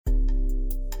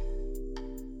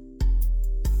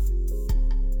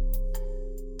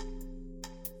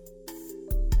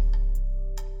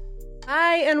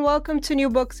Hi, and welcome to New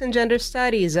Books in Gender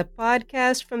Studies, a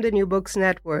podcast from the New Books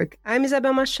Network. I'm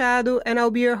Isabel Machado, and I'll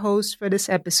be your host for this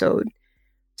episode.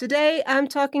 Today, I'm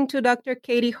talking to Dr.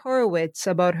 Katie Horowitz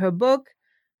about her book,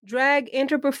 Drag,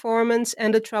 Interperformance,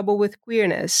 and the Trouble with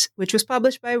Queerness, which was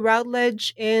published by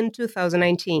Routledge in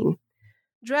 2019.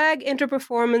 Drag,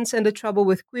 Interperformance, and the Trouble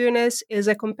with Queerness is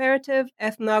a comparative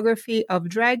ethnography of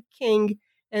drag king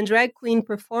and drag queen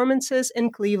performances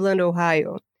in Cleveland,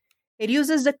 Ohio. It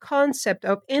uses the concept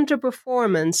of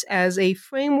interperformance as a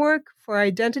framework for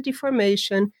identity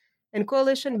formation and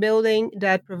coalition building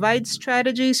that provides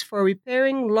strategies for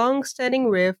repairing long-standing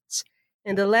rifts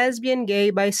in the lesbian,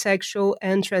 gay, bisexual,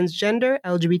 and transgender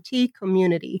LGBT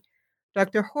community.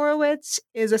 Dr. Horowitz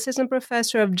is Assistant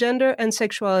Professor of Gender and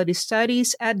Sexuality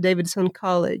Studies at Davidson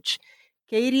College.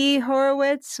 Katie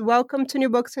Horowitz, welcome to New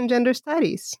Books in Gender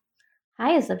Studies.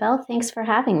 Hi, Isabel. Thanks for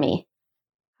having me.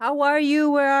 How are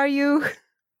you? Where are you?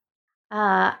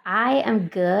 I am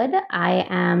good. I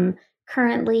am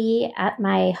currently at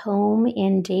my home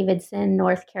in Davidson,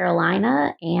 North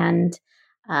Carolina, and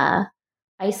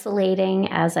isolating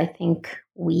as I think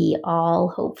we all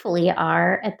hopefully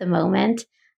are at the moment.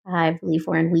 I believe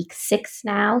we're in week 6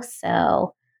 now.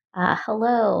 So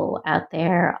hello out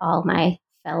there, all my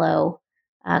fellow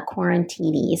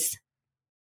quarantinis.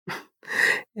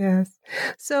 Yes.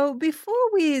 So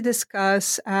before we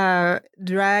discuss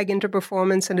drag,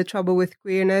 interperformance, and the trouble with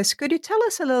queerness, could you tell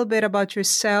us a little bit about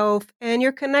yourself and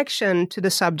your connection to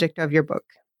the subject of your book?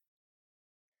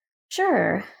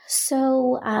 Sure.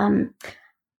 So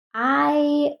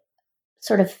I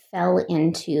sort of fell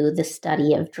into the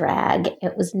study of drag.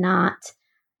 It was not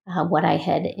what I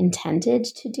had intended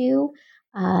to do,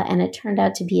 and it turned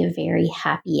out to be a very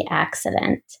happy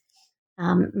accident.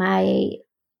 My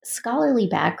scholarly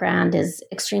background is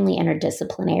extremely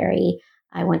interdisciplinary.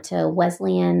 I went to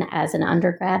Wesleyan as an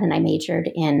undergrad and I majored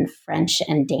in French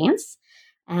and dance.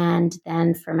 And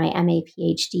then for my MA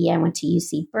PhD, I went to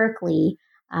UC Berkeley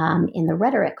in the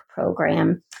rhetoric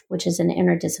program, which is an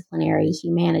interdisciplinary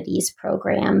humanities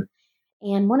program.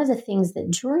 And one of the things that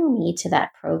drew me to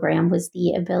that program was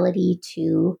the ability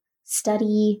to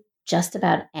study just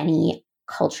about any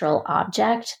cultural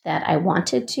object that I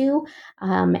wanted to,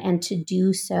 and to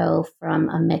do so from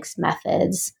a mixed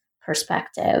methods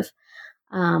perspective.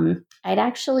 I'd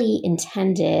actually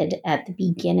intended at the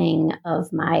beginning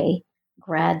of my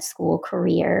grad school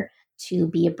career to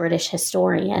be a British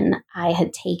historian. I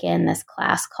had taken this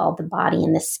class called The Body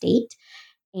and the State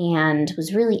and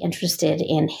was really interested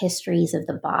in histories of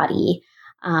the body.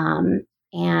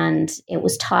 And it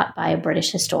was taught by a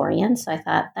British historian. So I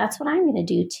thought, that's what I'm going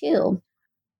to do too.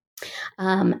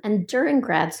 And during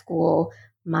grad school,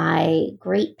 my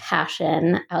great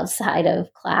passion outside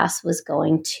of class was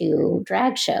going to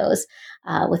drag shows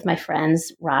with my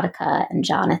friends Radhika and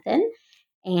Jonathan.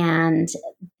 And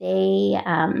they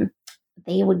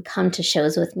would come to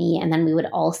shows with me, and then we would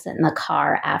all sit in the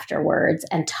car afterwards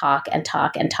and talk and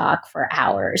talk and talk for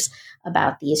hours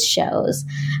about these shows.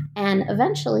 And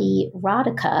eventually,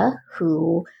 Radhika,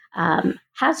 who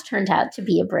has turned out to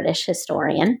be a British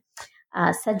historian,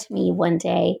 said to me one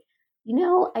day,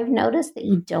 I've noticed that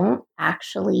you don't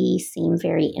actually seem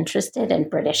very interested in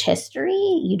British history.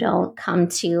 You don't come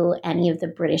to any of the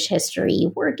British history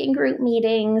working group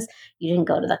meetings. You didn't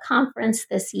go to the conference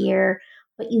this year,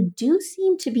 but you do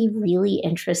seem to be really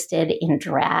interested in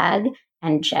drag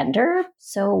and gender.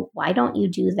 So why don't you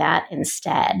do that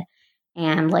instead?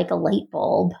 And like a light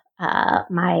bulb,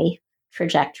 my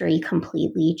trajectory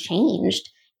completely changed.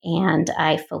 And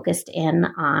I focused in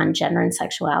on gender and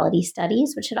sexuality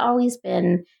studies, which had always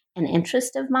been an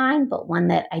interest of mine, but one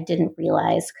that I didn't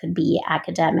realize could be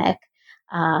academic.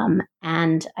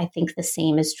 And I think the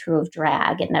same is true of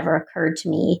drag. It never occurred to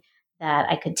me that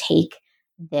I could take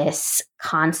this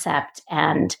concept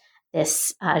and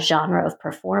this genre of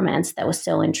performance that was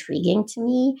so intriguing to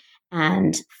me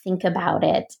and think about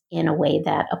it in a way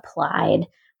that applied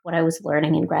what I was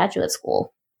learning in graduate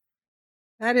school.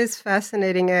 That is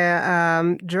fascinating.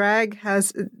 Drag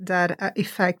has that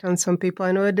effect on some people.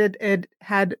 I know it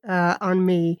had on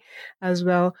me as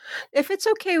well. If it's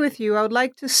okay with you, I would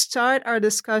like to start our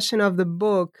discussion of the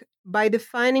book by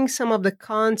defining some of the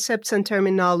concepts and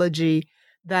terminology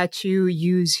that you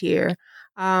use here.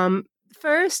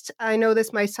 First, I know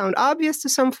this might sound obvious to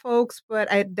some folks,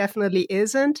 but it definitely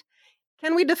isn't.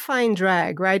 Can we define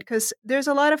drag, right? Because there's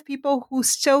a lot of people who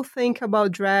still think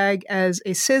about drag as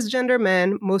a cisgender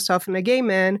man, most often a gay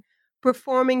man,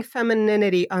 performing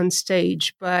femininity on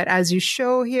stage. But as you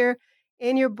show here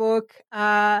in your book,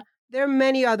 there are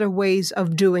many other ways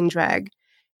of doing drag.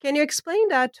 Can you explain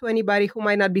that to anybody who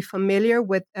might not be familiar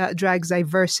with drag's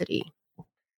diversity?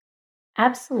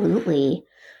 Absolutely.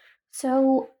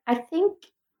 So I think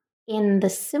in the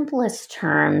simplest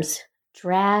terms,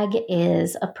 drag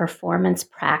is a performance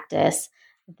practice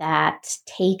that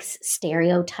takes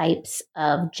stereotypes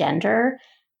of gender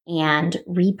and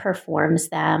reperforms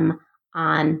them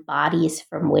on bodies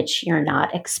from which you're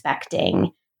not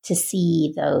expecting to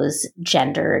see those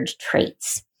gendered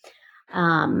traits.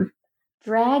 Um,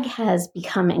 Drag has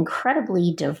become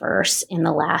incredibly diverse in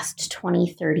the last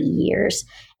 20, 30 years.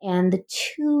 And the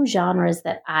two genres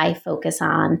that I focus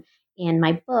on in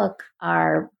my book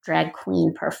are drag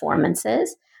queen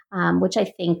performances, which I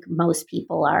think most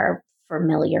people are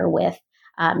familiar with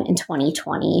in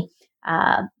 2020,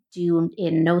 due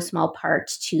in no small part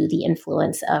to the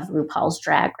influence of RuPaul's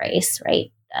Drag Race,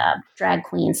 right? Drag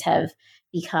queens have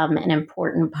become an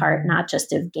important part, not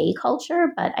just of gay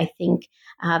culture, but I think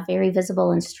very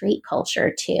visible in straight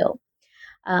culture too.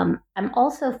 I'm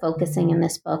also focusing in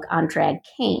this book on drag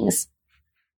kings.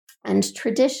 And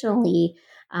traditionally,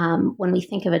 when we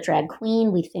think of a drag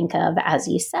queen, we think of, as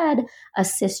you said, a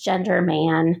cisgender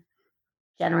man,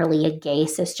 generally a gay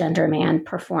cisgender man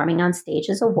performing on stage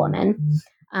as a woman,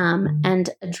 and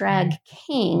a drag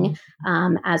king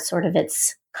as sort of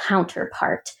its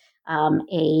counterpart,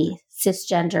 a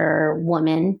cisgender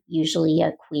woman, usually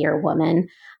a queer woman,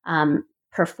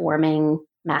 performing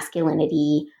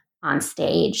masculinity on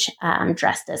stage,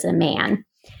 dressed as a man.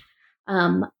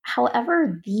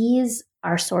 However, these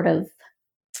are sort of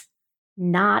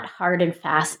not hard and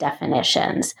fast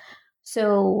definitions.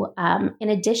 So, in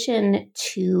addition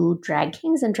to drag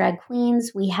kings and drag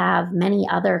queens, we have many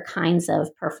other kinds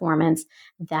of performance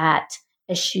that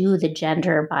eschew the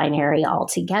gender binary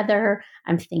altogether.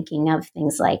 I'm thinking of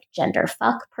things like gender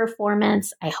fuck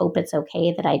performance. I hope it's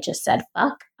okay that I just said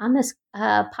fuck on this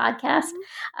podcast.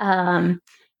 And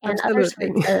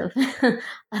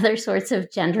other sorts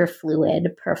of gender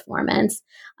fluid performance.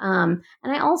 And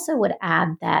I also would add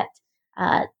that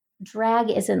drag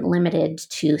isn't limited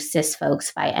to cis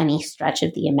folks by any stretch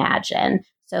of the imagine.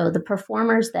 So the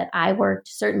performers that I worked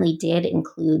certainly did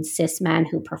include cis men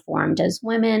who performed as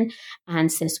women and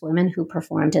cis women who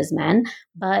performed as men,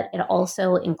 but it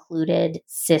also included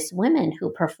cis women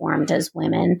who performed as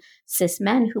women, cis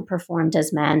men who performed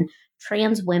as men,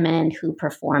 trans women who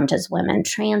performed as women,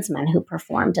 trans men who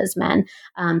performed as men.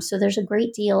 So there's a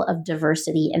great deal of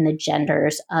diversity in the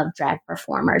genders of drag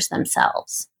performers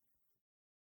themselves.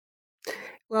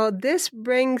 Well, this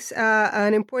brings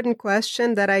an important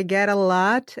question that I get a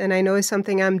lot, and I know is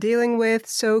something I'm dealing with.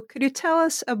 So could you tell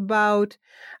us about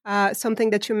something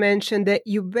that you mentioned, the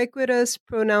ubiquitous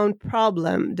pronoun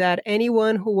problem that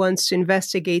anyone who wants to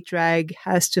investigate drag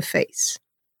has to face?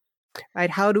 Right?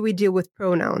 How do we deal with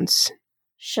pronouns?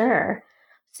 Sure.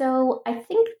 So I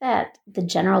think that the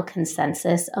general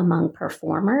consensus among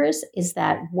performers is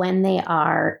that when they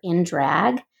are in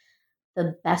drag,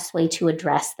 the best way to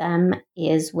address them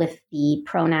is with the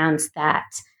pronouns that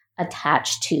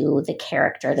attach to the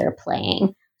character they're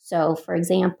playing. So, for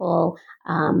example,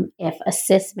 if a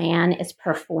cis man is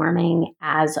performing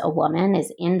as a woman,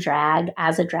 is in drag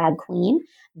as a drag queen,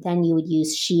 then you would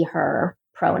use she, her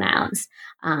pronouns.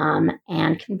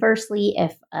 And conversely,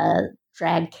 if a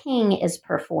drag king is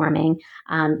performing,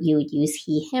 you would use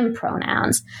he, him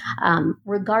pronouns.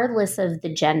 Regardless of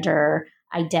the gender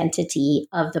identity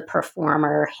of the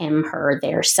performer, him, her,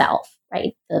 their self,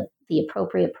 right? The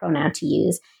appropriate pronoun to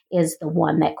use is the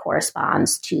one that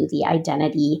corresponds to the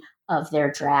identity of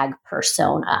their drag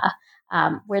persona.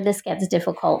 Where this gets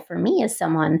difficult for me as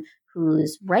someone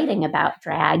who's writing about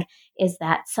drag is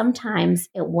that sometimes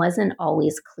it wasn't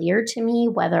always clear to me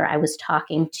whether I was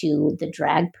talking to the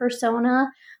drag persona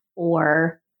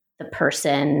or the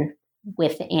person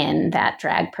within that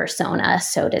drag persona,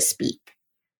 so to speak.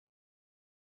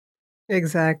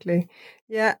 Exactly.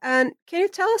 Yeah. And can you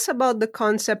tell us about the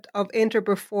concept of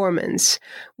interperformance?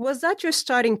 Was that your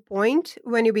starting point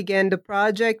when you began the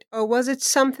project, or was it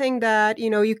something that,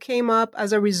 you came up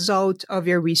as a result of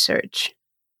your research?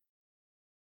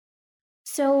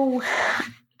 So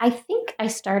I think I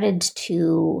started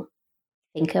to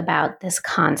think about this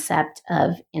concept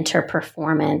of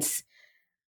interperformance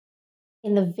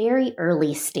in the very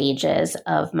early stages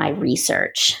of my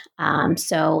research.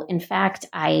 So, in fact,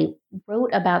 I wrote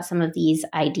about some of these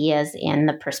ideas in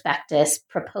the prospectus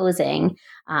proposing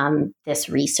this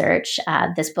research.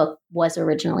 This book was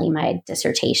originally my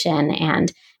dissertation,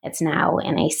 and it's now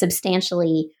in a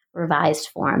substantially revised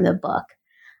form, the book.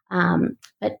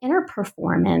 But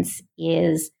interperformance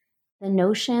is the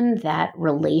notion that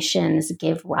relations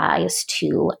give rise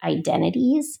to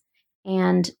identities.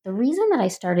 And the reason that I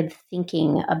started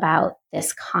thinking about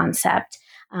this concept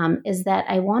is that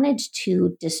I wanted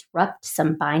to disrupt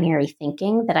some binary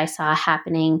thinking that I saw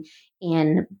happening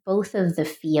in both of the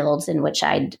fields in which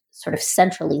I'd sort of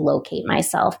centrally locate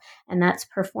myself, and that's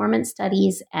performance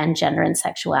studies and gender and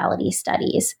sexuality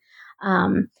studies.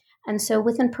 And so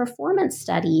within performance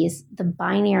studies, the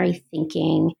binary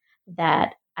thinking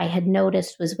that I had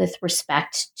noticed was with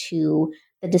respect to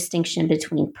the distinction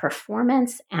between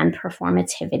performance and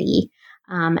performativity.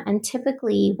 And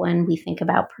typically, when we think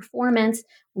about performance,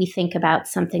 we think about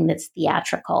something that's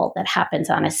theatrical, that happens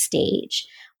on a stage,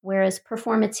 whereas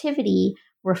performativity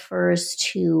refers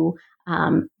to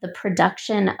the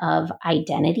production of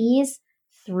identities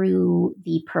through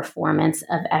the performance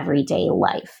of everyday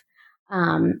life.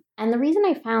 And the reason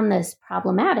I found this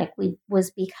problematic was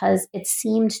because it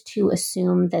seemed to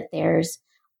assume that there's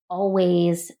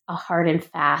always a hard and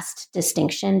fast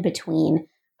distinction between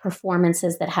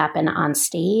performances that happen on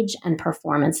stage and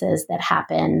performances that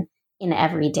happen in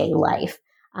everyday life.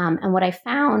 And what I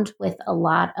found with a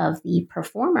lot of the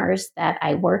performers that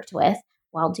I worked with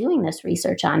while doing this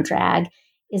research on drag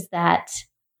is that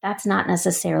that's not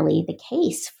necessarily the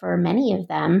case. For many of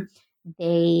them,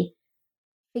 they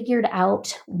figured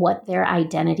out what their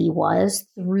identity was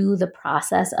through the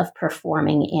process of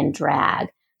performing in drag.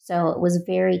 So it was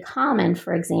very common,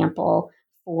 for example,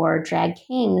 for drag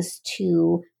kings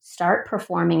to start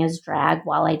performing as drag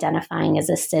while identifying as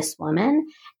a cis woman,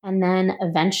 and then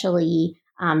eventually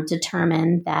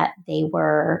determine that they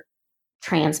were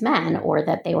trans men or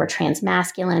that they were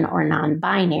transmasculine or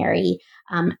non-binary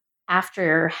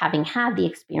after having had the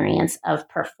experience of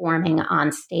performing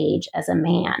on stage as a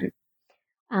man.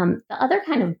 The other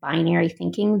kind of binary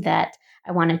thinking that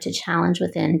I wanted to challenge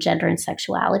within gender and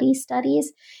sexuality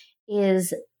studies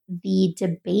is the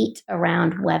debate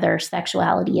around whether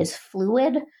sexuality is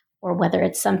fluid or whether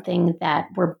it's something that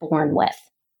we're born with.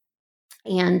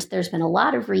 And there's been a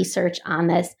lot of research on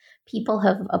this. People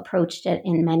have approached it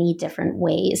in many different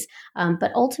ways.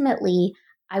 But ultimately,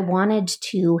 I wanted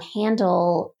to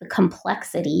handle the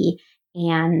complexity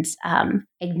and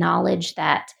acknowledge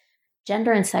that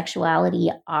gender and sexuality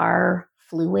are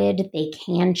fluid, they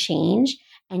can change,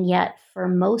 and yet for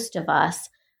most of us,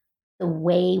 the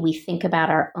way we think about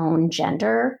our own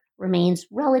gender remains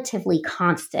relatively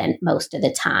constant most of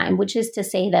the time, which is to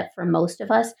say that for most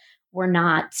of us, we're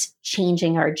not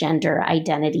changing our gender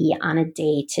identity on a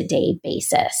day-to-day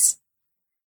basis.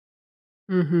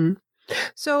 Mm-hmm.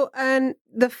 So, and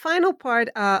the final part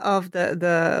of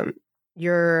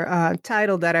your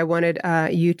title that I wanted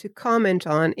you to comment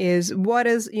on is what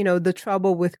is, the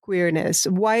trouble with queerness?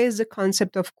 Why is the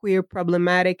concept of queer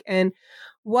problematic, and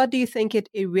what do you think it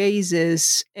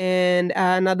erases? And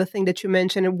another thing that you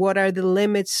mentioned, what are the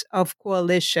limits of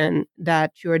coalition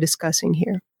that you're discussing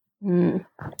here?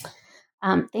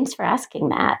 Thanks for asking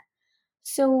that.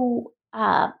 So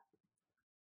I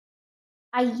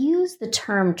use the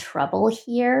term trouble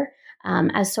here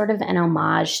as sort of an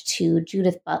homage to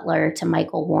Judith Butler, to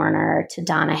Michael Warner, to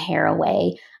Donna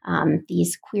Haraway,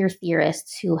 these queer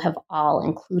theorists who have all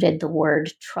included the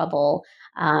word trouble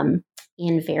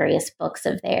in various books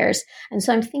of theirs. And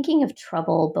so I'm thinking of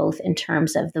trouble both in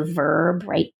terms of the verb,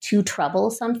 right, to trouble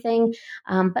something,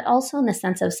 but also in the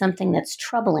sense of something that's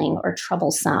troubling or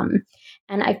troublesome.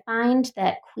 And I find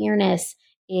that queerness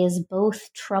is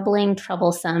both troubling,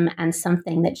 troublesome, and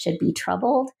something that should be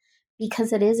troubled,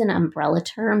 because it is an umbrella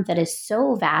term that is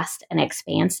so vast and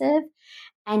expansive,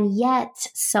 and yet,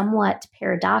 somewhat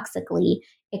paradoxically,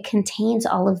 it contains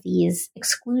all of these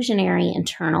exclusionary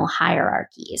internal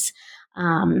hierarchies.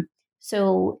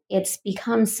 So it's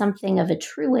become something of a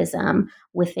truism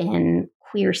within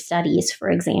queer studies, for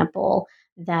example,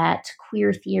 that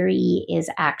queer theory is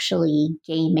actually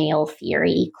gay male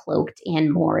theory cloaked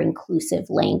in more inclusive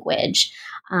language.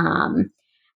 And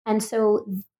so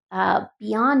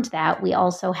beyond that, we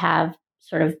also have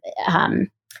sort of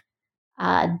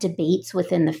debates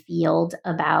within the field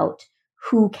about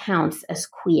who counts as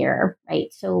queer,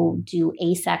 right? So do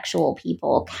asexual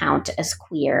people count as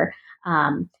queer?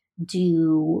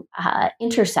 Do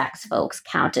intersex folks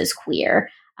count as queer?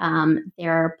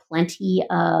 There are plenty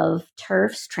of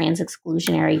TERFs,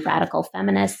 trans-exclusionary radical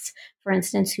feminists, for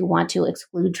instance, who want to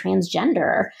exclude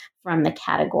transgender from the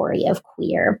category of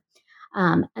queer.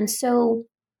 And so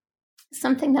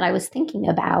something that I was thinking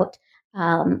about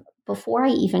before I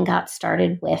even got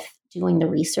started with doing the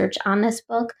research on this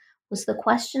book was the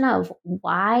question of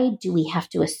why do we have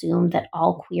to assume that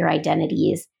all queer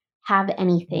identities have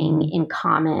anything in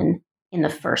common in the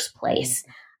first place?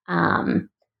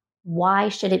 Why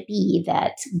should it be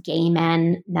that gay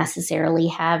men necessarily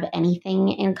have anything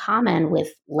in common with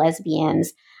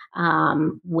lesbians,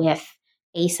 with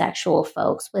asexual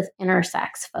folks, with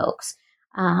intersex folks.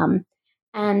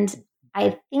 And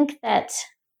I think that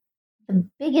the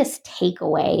biggest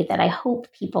takeaway that I hope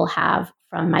people have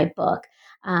from my book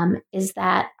is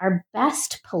that our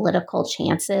best political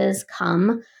chances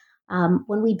come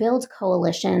when we build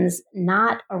coalitions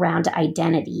not around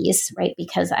identities, right?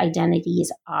 Because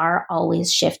identities are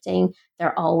always shifting,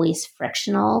 they're always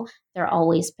frictional, they're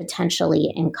always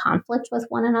potentially in conflict with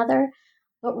one another,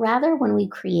 but rather when we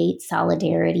create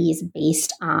solidarities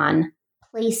based on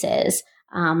places,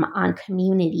 on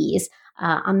communities,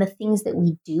 on the things that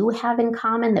we do have in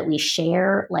common, that we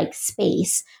share, like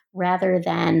space, rather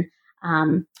than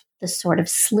the sort of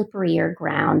slipperier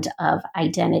ground of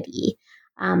identity.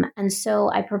 And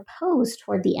so I propose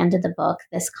toward the end of the book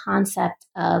this concept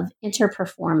of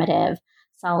interperformative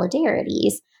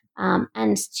solidarities,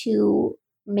 and to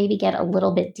maybe get a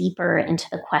little bit deeper into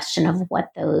the question of what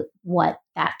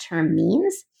that term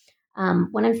means.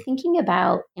 When I'm thinking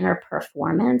about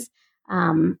interperformance,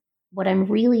 what I'm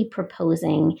really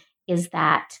proposing is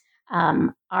that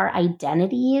our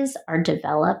identities are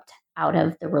developed out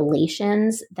of the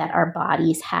relations that our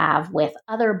bodies have with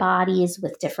other bodies,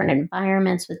 with different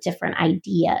environments, with different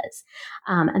ideas.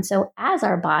 And so as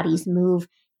our bodies move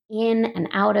in and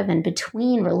out of and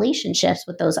between relationships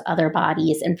with those other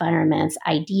bodies, environments,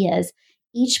 ideas,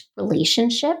 each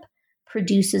relationship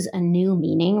produces a new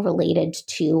meaning related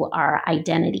to our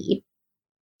identity.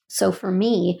 So for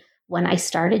me, when I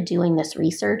started doing this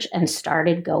research and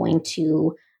started going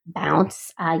to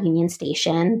Bounce, Union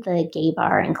Station, the gay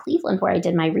bar in Cleveland where I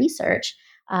did my research,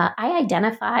 I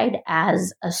identified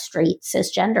as a straight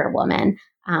cisgender woman.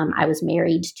 I was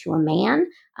married to a man.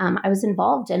 I was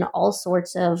involved in all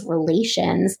sorts of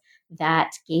relations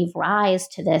that gave rise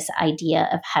to this idea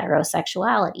of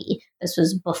heterosexuality. This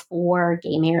was before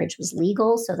gay marriage was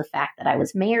legal. So the fact that I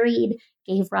was married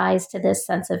gave rise to this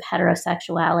sense of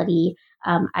heterosexuality.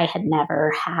 I had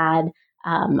never had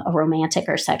a romantic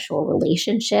or sexual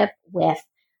relationship with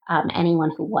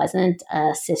anyone who wasn't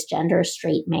a cisgender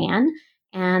straight man.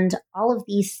 And all of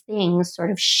these things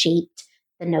sort of shaped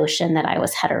the notion that I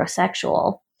was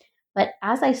heterosexual. But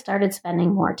as I started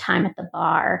spending more time at the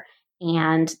bar,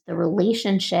 and the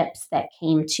relationships that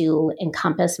came to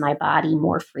encompass my body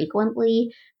more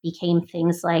frequently became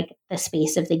things like the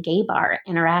space of the gay bar,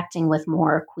 interacting with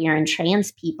more queer and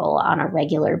trans people on a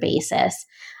regular basis,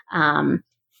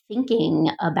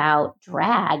 thinking about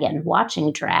drag and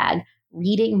watching drag,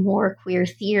 reading more queer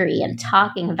theory and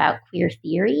talking about queer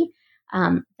theory.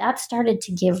 That started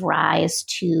to give rise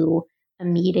to a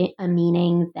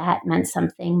meaning that meant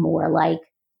something more like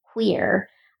queer.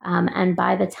 And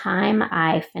by the time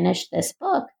I finished this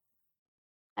book,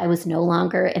 I was no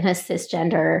longer in a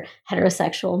cisgender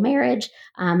heterosexual marriage.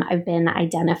 I've been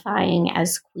identifying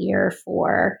as queer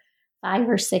for 5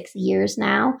 or 6 years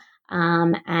now,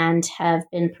 and have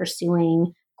been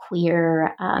pursuing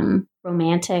queer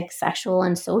romantic, sexual,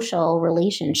 and social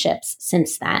relationships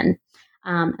since then.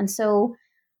 And so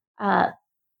I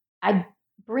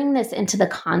bring this into the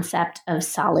concept of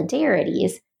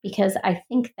solidarities, because I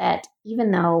think that even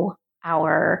though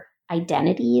our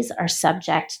identities are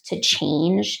subject to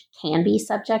change, can be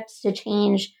subject to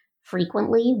change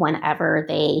frequently whenever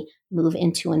they move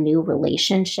into a new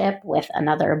relationship with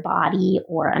another body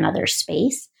or another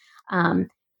space,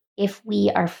 if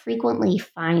we are frequently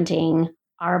finding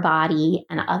our body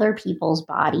and other people's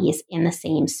bodies in the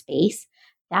same space,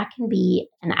 that can be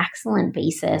an excellent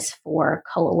basis for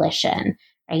coalition,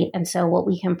 right? And so what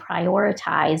we can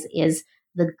prioritize is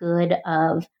the good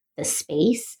of the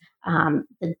space,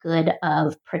 the good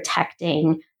of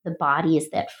protecting the bodies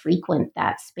that frequent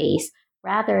that space,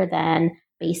 rather than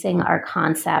basing our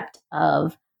concept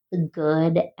of the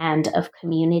good and of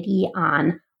community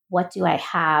on what do I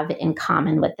have in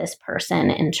common with this person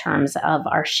in terms of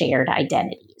our shared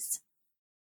identities.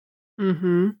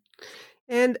 Mm-hmm.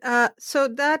 And so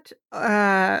that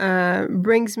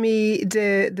brings me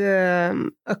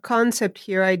a concept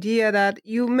here, idea that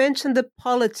you mentioned the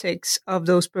politics of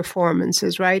those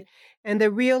performances, right? And the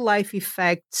real life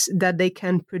effects that they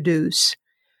can produce.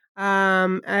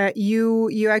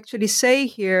 You actually say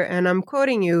here, and I'm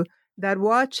quoting you, that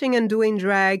watching and doing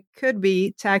drag could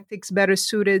be tactics better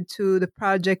suited to the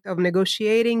project of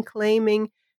negotiating, claiming,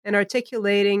 and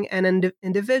articulating an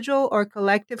individual or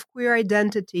collective queer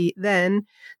identity than,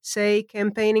 say,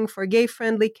 campaigning for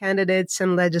gay-friendly candidates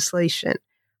and legislation.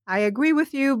 I agree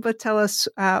with you, but tell us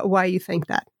why you think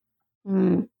that.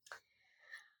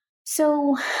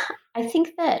 So I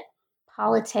think that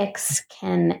politics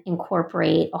can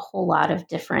incorporate a whole lot of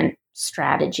different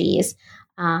strategies.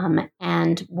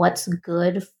 And what's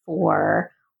good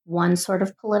for one sort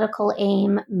of political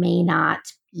aim may not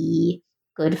be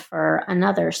good for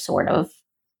another sort of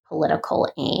political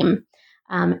aim.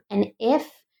 And if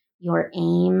your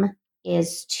aim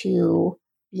is to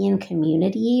be in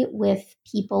community with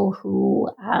people who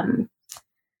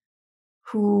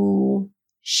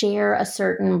share a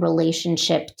certain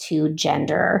relationship to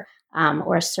gender,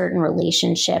 or a certain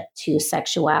relationship to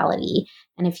sexuality.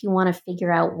 And if you want to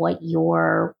figure out what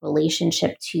your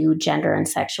relationship to gender and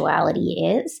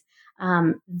sexuality is,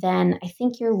 then I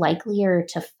think you're likelier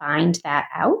to find that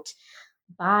out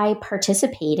by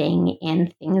participating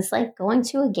in things like going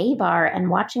to a gay bar and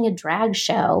watching a drag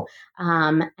show,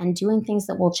 and doing things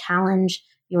that will challenge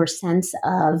your sense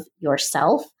of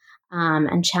yourself,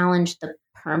 and challenge the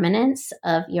permanence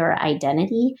of your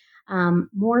identity,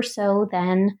 more so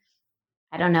than,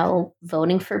 I don't know,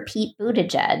 voting for Pete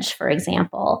Buttigieg, for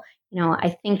example.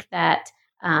 I think that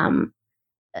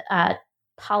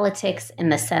politics in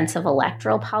the sense of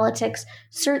electoral politics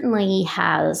certainly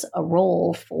has a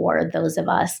role for those of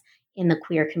us in the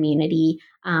queer community,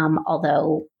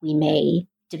 although we may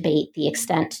debate the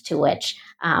extent to which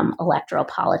electoral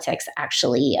politics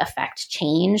actually affect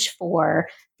change for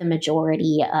the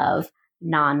majority of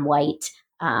non-white,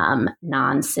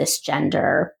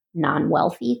 non-cisgender,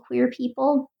 non-wealthy queer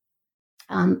people.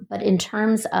 But in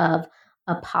terms of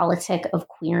a politic of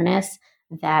queerness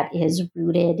that is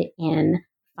rooted in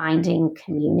finding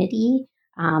community,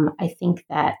 I think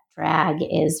that drag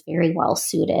is very well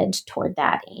suited toward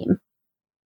that aim.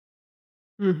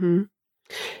 Mm-hmm.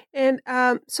 And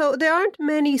so there aren't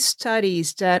many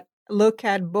studies that look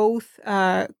at both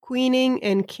queening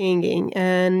and kinging,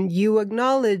 and you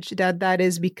acknowledge that that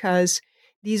is because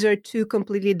these are two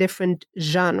completely different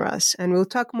genres. And we'll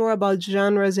talk more about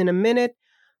genres in a minute.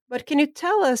 But can you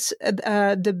tell us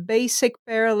the basic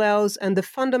parallels and the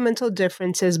fundamental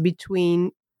differences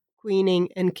between queening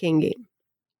and kinging?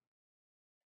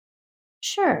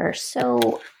 Sure.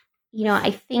 So,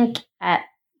 I think at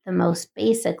the most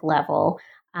basic level,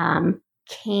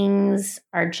 kings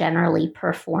are generally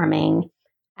performing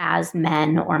as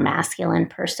men or masculine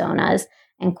personas,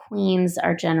 and queens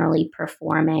are generally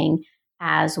performing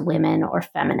as women or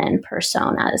feminine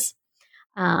personas.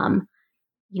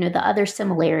 The other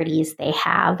similarities they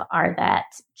have are that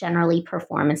generally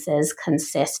performances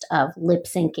consist of lip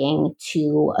syncing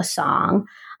to a song.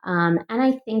 And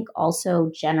I think also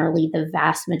generally the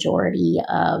vast majority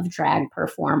of drag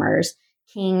performers,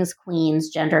 kings,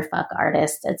 queens, genderfuck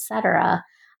artists, etc.,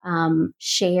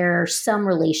 share some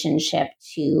relationship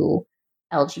to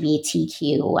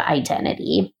LGBTQ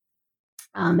identity,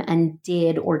 and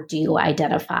did or do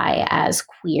identify as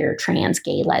queer, trans,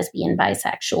 gay, lesbian,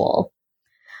 bisexual.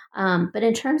 But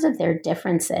in terms of their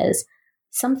differences,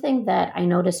 something that I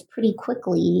noticed pretty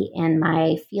quickly in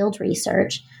my field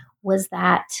research was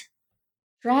that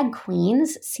drag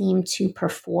queens seem to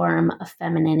perform a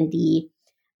femininity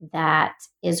that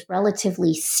is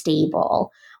relatively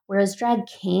stable, whereas drag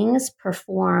kings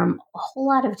perform a whole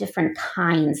lot of different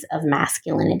kinds of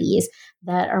masculinities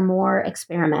that are more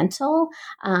experimental,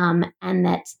 and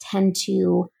that tend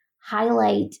to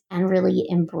highlight and really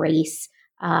embrace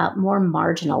more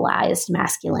marginalized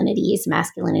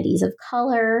masculinities of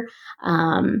color,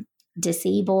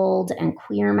 disabled and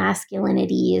queer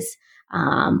masculinities,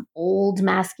 old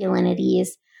masculinities,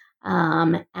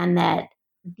 and that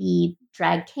the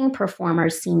drag king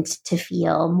performers seemed to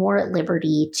feel more at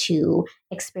liberty to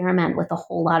experiment with a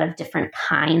whole lot of different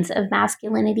kinds of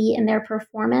masculinity in their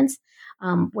performance,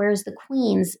 whereas the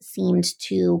queens seemed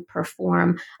to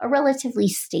perform a relatively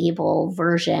stable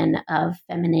version of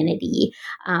femininity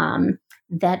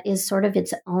that is sort of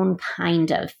its own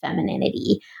kind of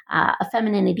femininity, a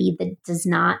femininity that does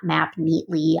not map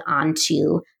neatly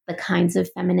onto the kinds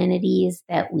of femininities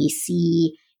that we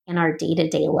see in our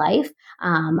day-to-day life,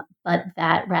 but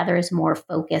that rather is more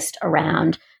focused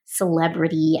around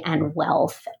celebrity and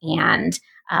wealth and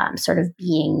sort of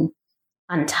being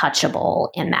untouchable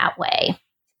in that way.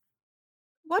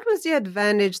 What was the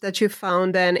advantage that you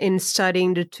found then in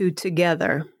studying the two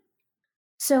together?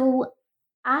 So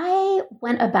I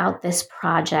went about this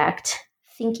project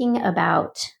thinking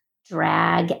about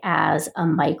drag as a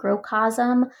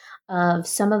microcosm of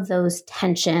some of those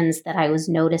tensions that I was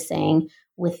noticing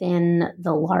within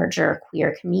the larger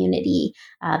queer community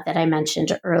that I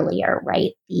mentioned earlier,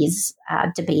 right? These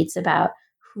debates about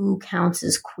who counts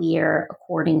as queer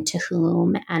according to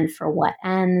whom and for what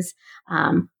ends,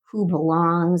 who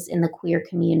belongs in the queer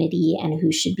community and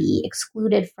who should be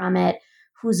excluded from it,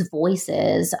 whose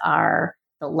voices are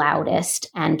the loudest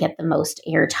and get the most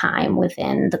airtime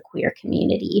within the queer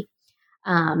community.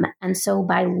 And so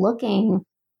by looking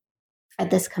at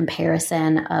this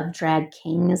comparison of drag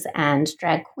kings and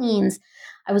drag queens,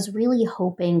 I was really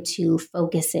hoping to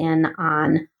focus in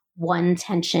on one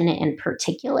tension in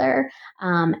particular,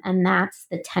 and that's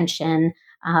the tension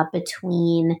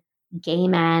between gay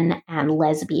men and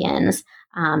lesbians.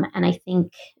 And I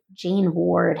think Jane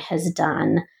Ward has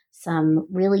done some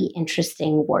really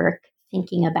interesting work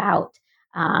thinking about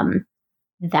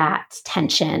that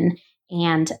tension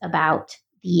and about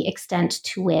the extent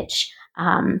to which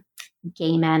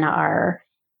gay men are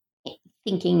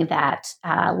thinking that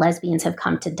lesbians have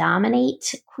come to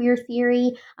dominate queer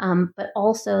theory, but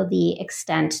also the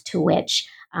extent to which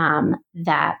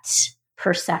that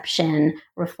perception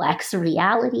reflects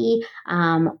reality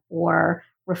or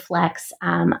reflects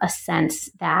a sense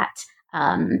that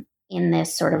in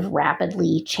this sort of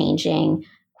rapidly changing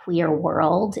queer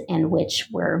world in which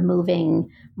we're moving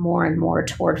more and more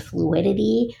toward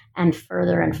fluidity and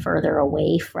further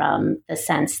away from the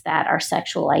sense that our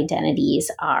sexual identities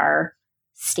are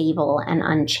stable and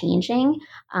unchanging,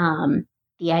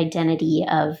 the identity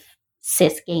of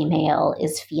cis gay male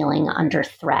is feeling under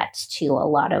threat to a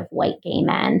lot of white gay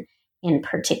men in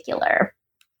particular.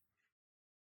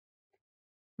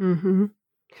 Mm-hmm.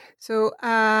 So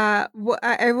I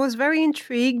was very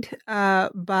intrigued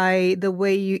by the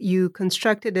way you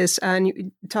constructed this,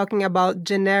 and talking about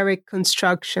generic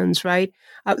constructions, right?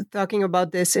 Talking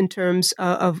about this in terms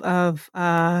of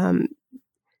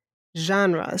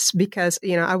genres, because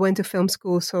I went to film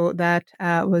school, so that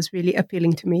was really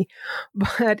appealing to me.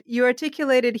 But you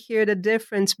articulated here the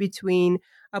difference between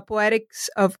a poetics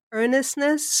of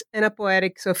earnestness and a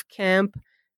poetics of camp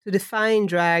to define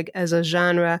drag as a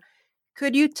genre.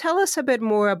 Could you tell us a bit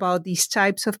more about these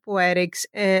types of poetics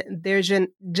and their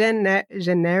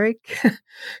generic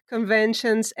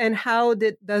conventions, and how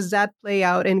does that play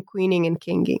out in queening and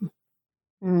kinging?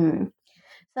 So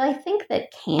I think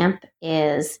that camp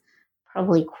is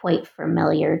probably quite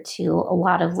familiar to a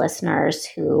lot of listeners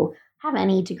who have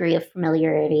any degree of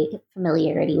familiarity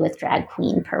with drag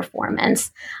queen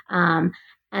performance.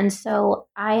 And so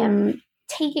I am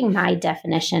taking my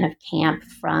definition of camp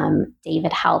from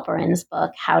David Halperin's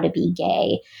book, How to Be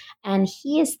Gay. And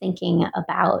he is thinking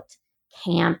about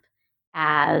camp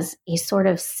as a sort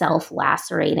of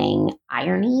self-lacerating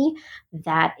irony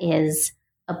that is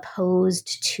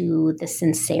opposed to the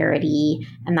sincerity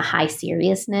and the high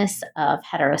seriousness of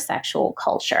heterosexual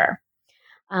culture.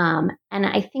 And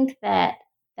I think that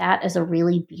that is a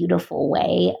really beautiful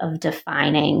way of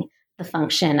defining the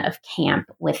function of camp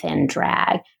within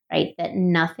drag, right? That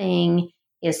nothing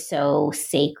is so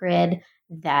sacred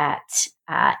that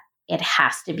it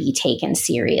has to be taken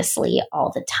seriously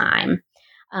all the time.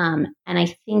 And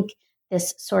I think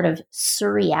this sort of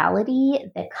surreality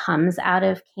that comes out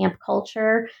of camp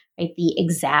culture, right? The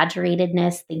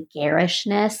exaggeratedness, the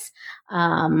garishness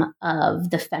of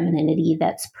the femininity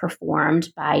that's performed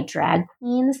by drag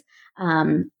queens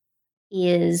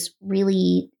is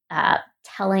really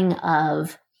telling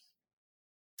of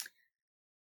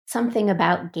something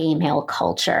about gay male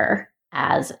culture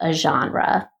as a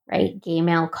genre, right? Gay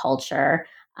male culture.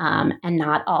 And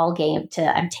not all gay,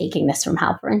 I'm taking this from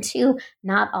Halperin too,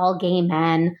 not all gay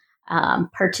men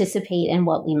participate in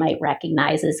what we might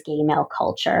recognize as gay male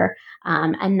culture.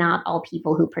 And not all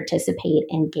people who participate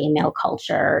in gay male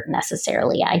culture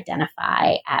necessarily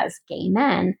identify as gay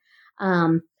men.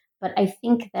 But I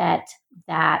think that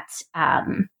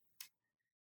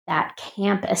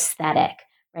camp aesthetic,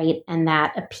 right, and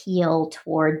that appeal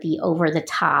toward the over the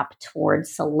top, toward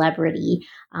celebrity,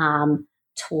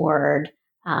 toward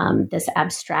this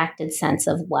abstracted sense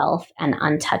of wealth and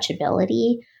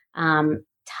untouchability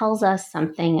tells us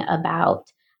something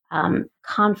about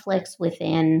conflicts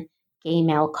within gay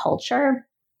male culture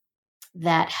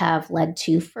that have led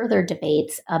to further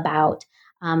debates about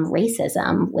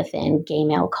racism within gay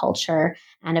male culture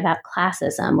and about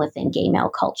classism within gay male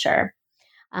culture.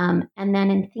 And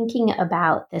then in thinking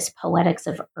about this poetics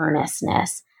of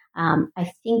earnestness,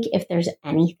 I think if there's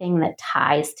anything that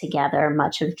ties together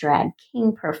much of drag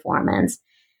king performance,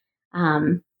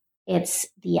 it's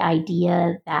the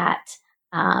idea that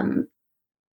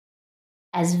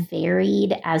as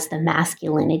varied as the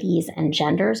masculinities and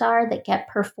genders are that get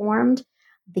performed,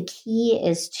 the key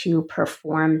is to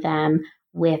perform them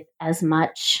with as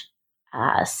much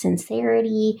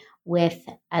sincerity, with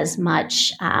as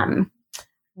much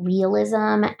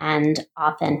realism and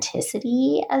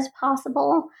authenticity as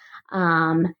possible,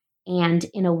 and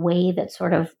in a way that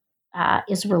sort of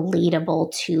is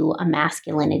relatable to a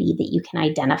masculinity that you can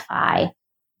identify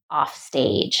off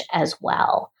stage as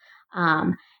well.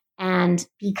 And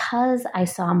because I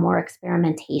saw more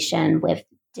experimentation with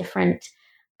different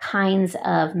kinds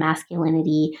of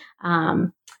masculinity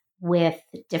with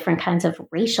different kinds of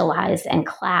racialized and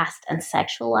classed and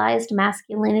sexualized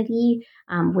masculinity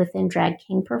within drag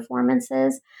king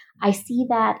performances. I see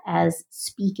that as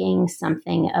speaking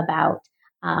something about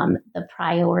the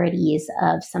priorities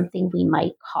of something we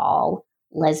might call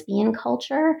lesbian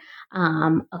culture,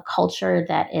 a culture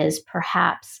that is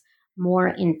perhaps more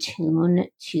in tune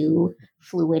to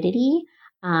fluidity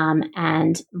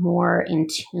and more in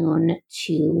tune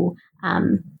to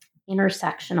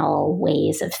intersectional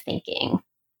ways of thinking.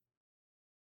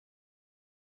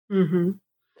 Mm-hmm.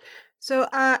 So,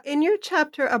 in your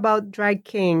chapter about drag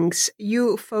kings,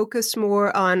 you focus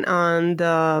more on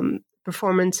the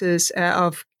performances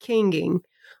of kinging,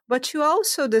 but you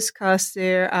also discuss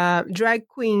their drag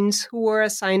queens who were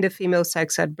assigned a female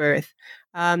sex at birth.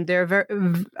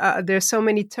 There's so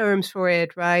many terms for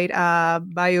it, right?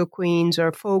 Bio queens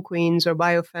or faux queens or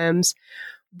biofemmes.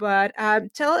 But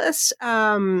tell us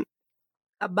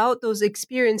about those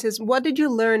experiences. What did you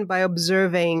learn by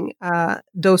observing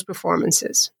those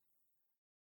performances?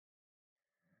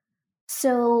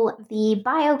 So the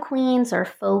bio queens or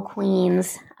faux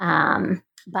queens, biofemmes,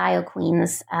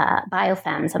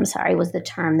 I'm sorry, was the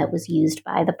term that was used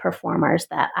by the performers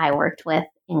that I worked with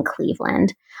in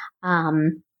Cleveland,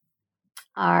 are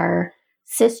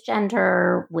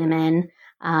cisgender women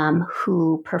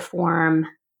who perform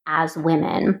as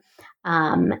women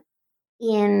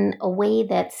in a way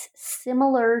that's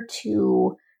similar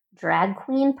to drag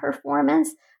queen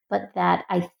performance, but that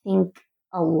I think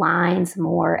aligns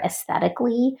more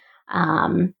aesthetically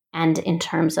and in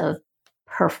terms of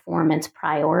performance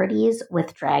priorities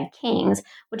with drag kings,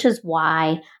 which is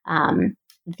why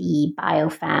the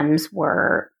biofemmes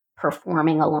were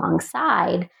performing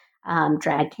alongside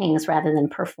drag kings rather than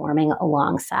performing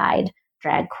alongside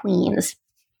drag queens.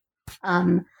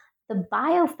 The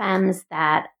biofemmes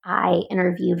that I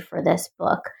interviewed for this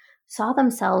book saw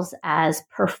themselves as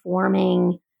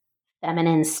performing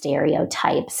feminine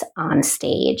stereotypes on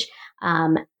stage.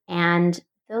 And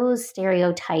those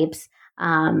stereotypes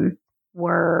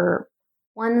were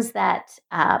ones that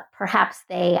perhaps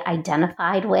they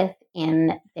identified with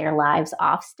in their lives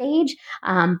off stage,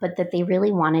 but that they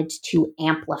really wanted to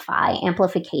amplify.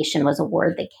 Amplification was a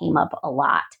word that came up a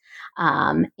lot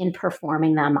in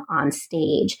performing them on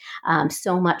stage,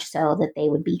 so much so that they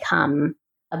would become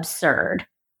absurd.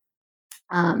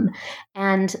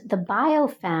 And the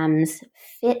biofemmes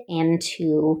fit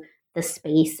into the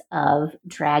space of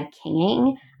drag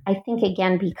kinging, I think,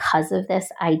 again, because of this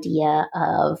idea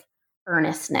of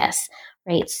earnestness,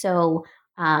 right? So,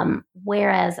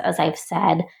 whereas, as I've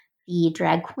said, the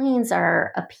drag queens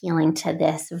are appealing to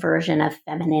this version of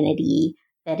femininity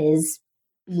that is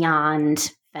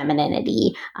beyond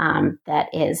femininity, that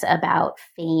is about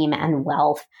fame and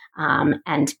wealth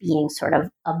and being sort of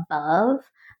above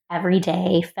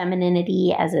everyday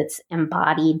femininity as it's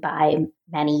embodied by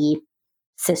many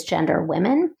cisgender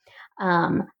women.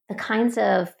 The kinds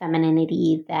of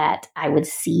femininity that I would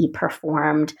see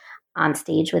performed on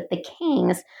stage with the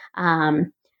kings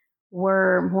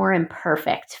were more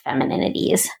imperfect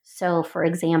femininities. So, for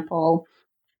example,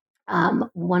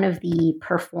 one of the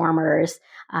performers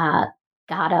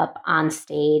got up on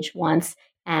stage once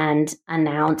and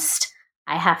announced,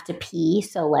 "I have to pee,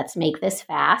 so let's make this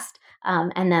fast."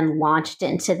 And then launched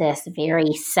into this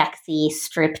very sexy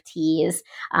striptease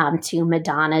to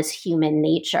Madonna's Human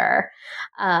Nature.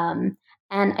 And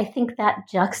I think that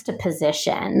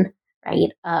juxtaposition,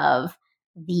 right, of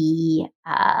the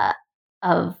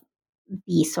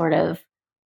sort of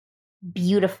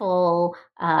beautiful,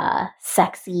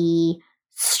 sexy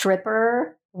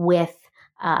stripper with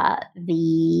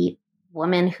the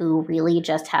woman who really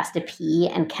just has to pee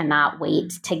and cannot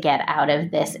wait to get out of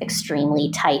this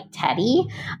extremely tight teddy,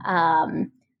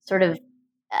 sort of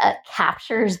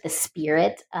captures the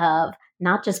spirit of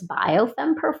not just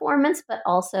biofemme performance, but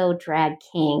also drag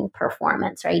king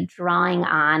performance, right? Drawing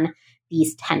on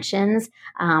these tensions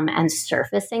and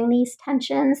surfacing these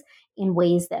tensions in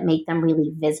ways that make them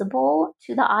really visible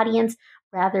to the audience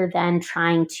rather than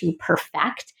trying to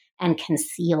perfect and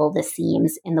conceal the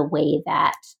seams in the way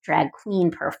that drag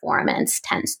queen performance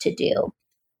tends to do.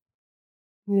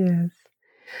 Yes.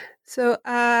 So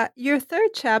your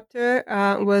third chapter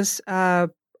was,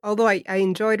 although I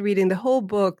enjoyed reading the whole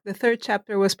book, the third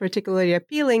chapter was particularly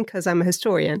appealing because I'm a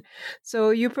historian.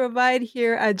 So you provide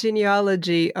here a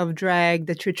genealogy of drag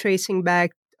that you're tracing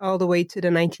back all the way to the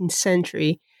 19th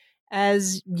century.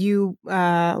 As you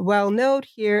well note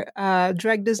here,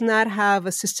 drag does not have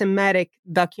a systematic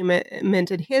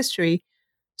documented history.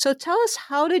 So tell us,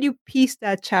 how did you piece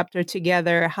that chapter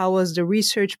together? How was the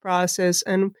research process?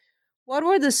 And What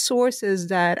were the sources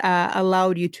that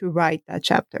allowed you to write that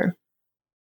chapter?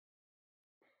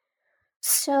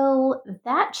 So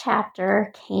that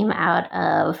chapter came out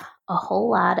of a whole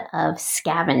lot of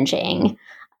scavenging.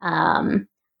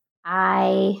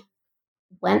 I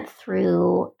went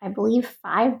through, I believe,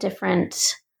 5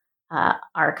 different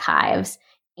archives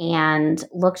and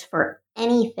looked for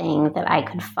anything that I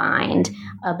could find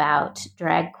about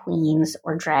drag queens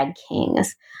or drag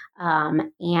kings.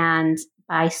 And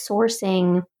by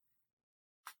sourcing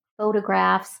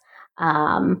photographs,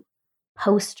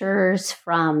 posters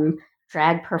from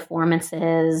drag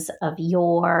performances of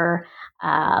yore,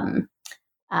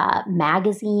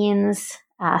 magazines.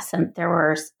 There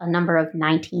were a number of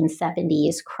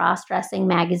 1970s cross-dressing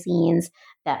magazines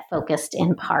that focused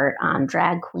in part on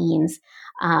drag queens,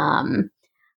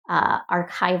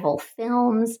 archival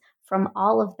films. From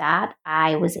all of that,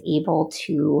 I was able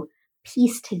to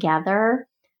piece together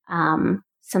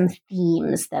some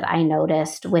themes that I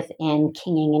noticed within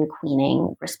kinging and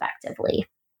queening, respectively.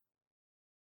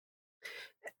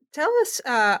 Tell us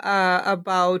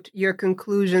about your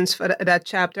conclusions for that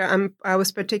chapter. I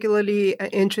was particularly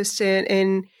interested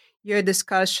in your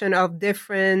discussion of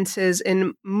differences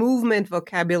in movement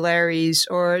vocabularies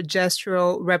or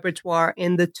gestural repertoire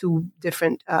in the two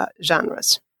different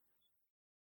genres.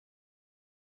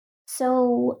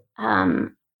 So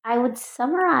I would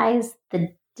summarize the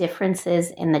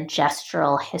differences in the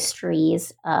gestural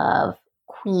histories of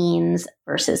queens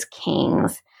versus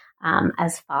kings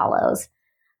as follows.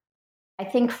 I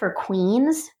think for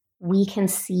queens, we can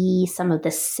see some of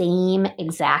the same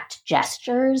exact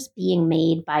gestures being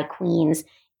made by queens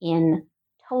in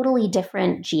totally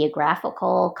different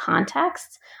geographical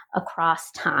contexts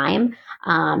across time.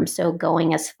 So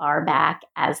going as far back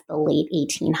as the late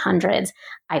 1800s,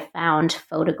 I found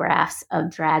photographs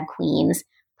of drag queens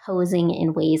posing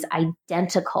in ways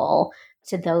identical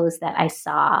to those that I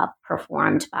saw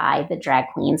performed by the drag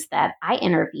queens that I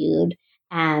interviewed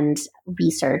and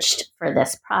researched for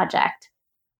this project.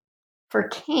 For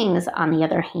kings, on the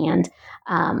other hand,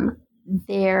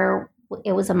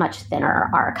 it was a much thinner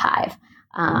archive.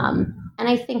 And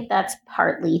I think that's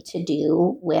partly to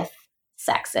do with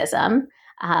sexism,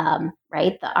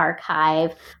 right? The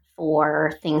archive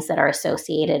for things that are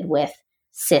associated with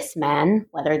cis men,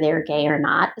 whether they're gay or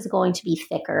not, is going to be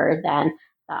thicker than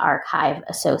the archive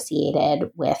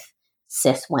associated with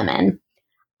cis women.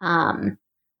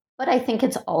 But I think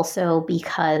it's also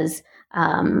because,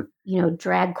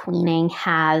 drag queening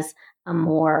has a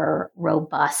more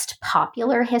robust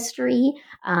popular history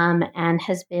and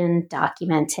has been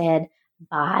documented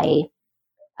by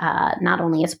not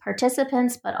only its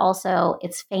participants, but also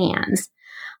its fans.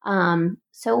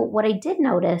 So what I did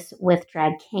notice with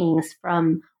drag kings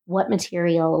from what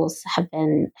materials have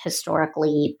been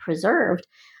historically preserved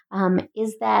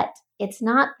is that it's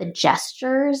not the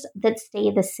gestures that stay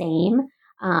the same,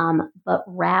 but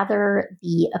rather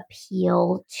the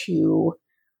appeal to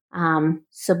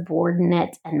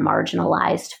subordinate and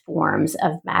marginalized forms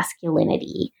of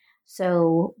masculinity.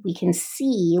 So we can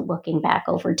see, looking back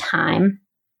over time,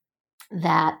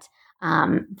 that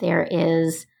there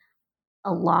is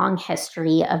a long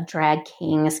history of drag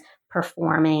kings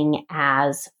performing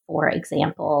as, for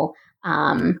example,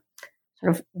 sort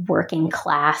of working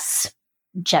class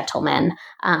gentlemen.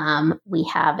 We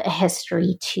have a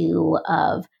history too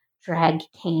of drag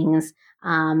kings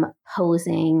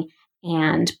posing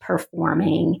and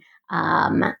performing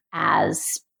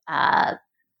as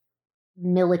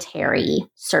military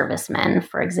servicemen,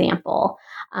 for example.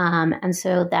 And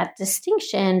so that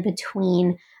distinction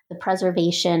between the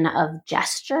preservation of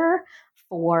gesture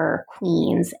for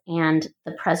queens and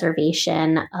the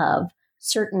preservation of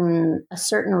a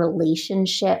certain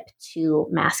relationship to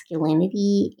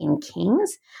masculinity in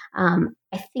kings,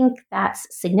 I think that's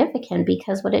significant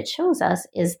because what it shows us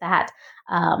is that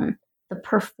the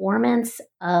performance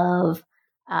of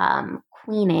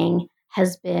queening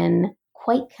has been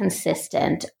quite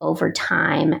consistent over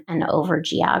time and over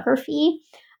geography,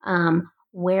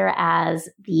 whereas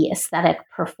the aesthetic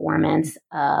performance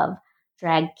of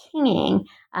drag kinging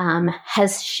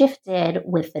has shifted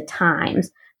with the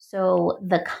times. So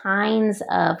the kinds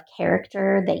of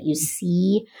character that you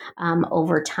see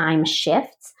over time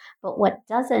shifts, but what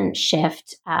doesn't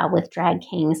shift with drag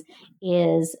kings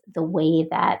is the way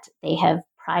that they have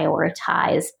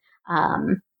prioritized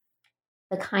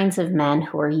the kinds of men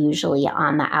who are usually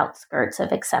on the outskirts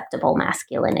of acceptable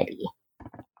masculinity.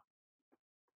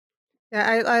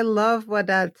 Yeah, I love what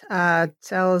that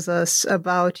tells us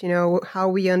about, how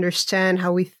we understand,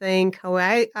 how we think, how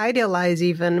I idealize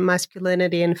even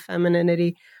masculinity and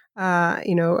femininity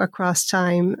across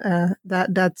time. I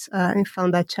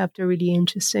found that chapter really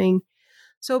interesting.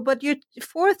 So, but your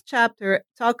fourth chapter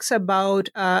talks about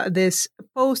this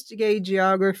post-gay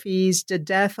geographies, the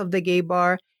death of the gay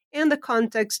bar, and the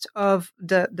context of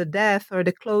the death or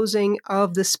the closing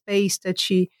of the space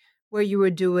where you were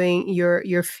doing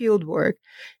your field work.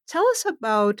 Tell us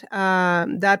about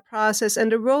that process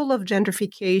and the role of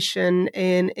gentrification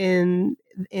in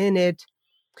it.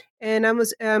 And I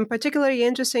was particularly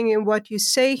interested in what you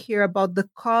say here about the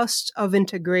cost of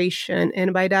integration.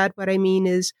 And by that, what I mean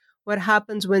is what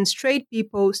happens when straight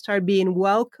people start being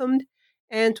welcomed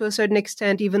and to a certain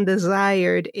extent even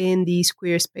desired in these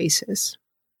queer spaces.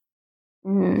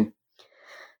 Mm-hmm.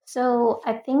 So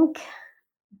I think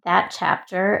that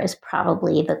chapter is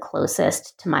probably the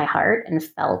closest to my heart and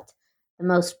felt the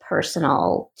most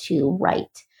personal to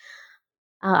write.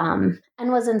 And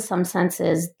was in some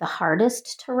senses the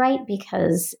hardest to write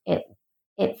because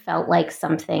it felt like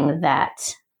something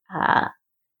that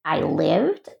I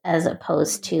lived as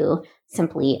opposed to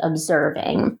simply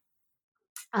observing.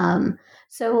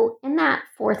 So in that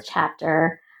fourth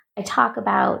chapter, I talk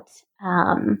about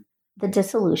the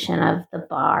dissolution of the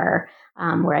bar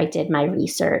where I did my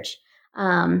research.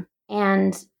 And,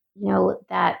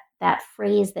 that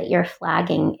phrase that you're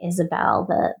flagging, Isabel,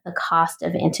 the cost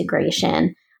of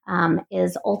integration,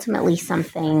 is ultimately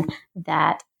something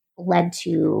that led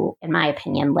to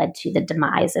the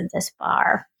demise of this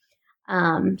bar.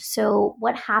 So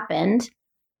what happened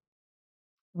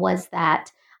was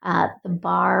that the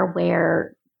bar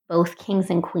where both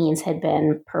kings and queens had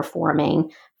been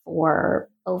performing for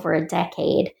over a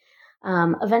decade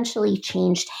eventually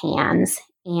changed hands,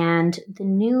 and the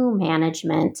new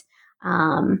management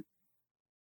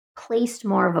placed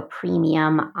more of a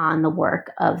premium on the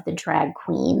work of the drag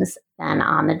queens than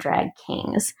on the drag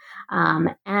kings.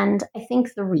 And I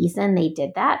think the reason they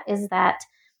did that is that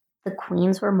the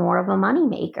queens were more of a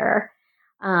moneymaker.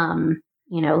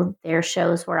 Their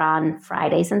shows were on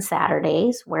Fridays and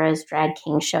Saturdays, whereas drag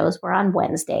king shows were on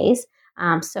Wednesdays.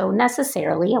 So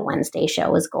necessarily a Wednesday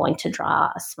show is going to draw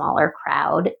a smaller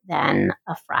crowd than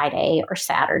a Friday or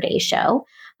Saturday show.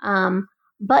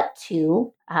 But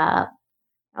two,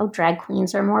 drag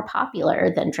queens are more popular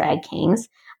than drag kings.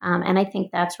 And I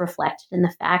think that's reflected in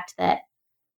the fact that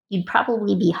you'd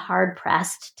probably be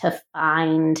hard-pressed to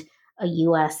find a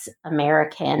U.S.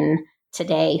 American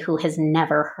today who has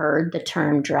never heard the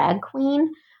term drag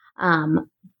queen.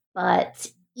 But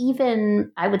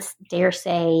even, I would dare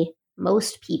say,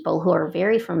 most people who are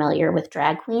very familiar with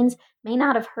drag queens may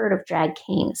not have heard of drag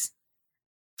kings.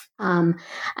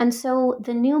 And so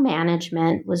the new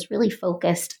management was really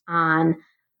focused on,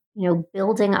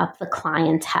 building up the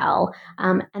clientele.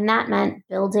 And that meant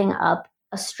building up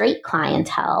a straight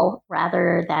clientele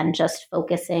rather than just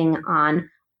focusing on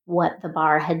what the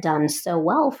bar had done so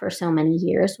well for so many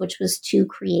years, which was to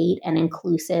create an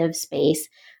inclusive space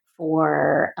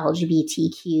for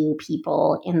LGBTQ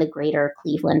people in the greater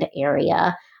Cleveland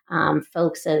area.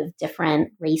 Folks of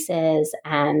different races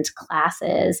and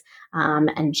classes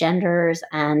and genders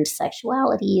and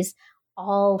sexualities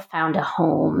all found a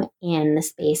home in the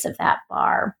space of that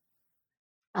bar.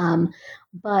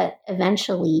 But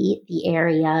eventually, the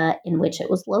area in which it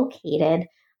was located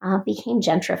became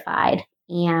gentrified.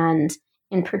 And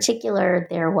in particular,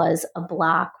 there was a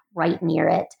block right near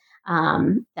it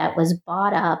that was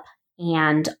bought up,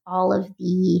 and all of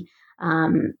the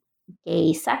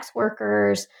gay sex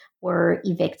workers were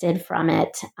evicted from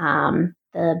it.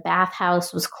 The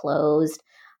bathhouse was closed.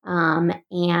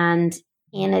 And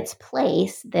in its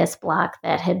place, this block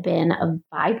that had been a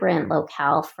vibrant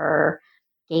locale for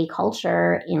gay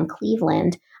culture in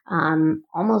Cleveland,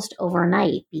 almost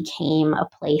overnight became a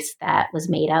place that was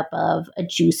made up of a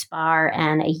juice bar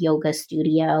and a yoga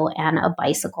studio and a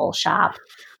bicycle shop,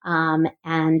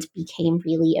 and became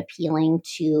really appealing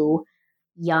to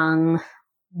young,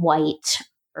 white,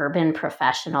 urban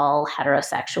professional,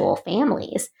 heterosexual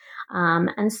families.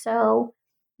 And so,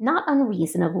 not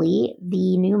unreasonably,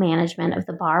 the new management of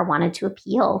the bar wanted to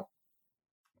appeal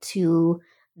to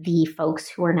the folks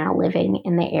who are now living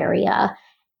in the area.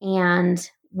 And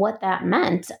what that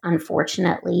meant,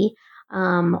 unfortunately,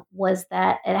 was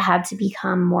that it had to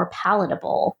become more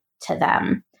palatable to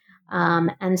them.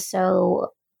 And so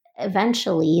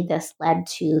eventually this led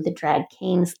to the drag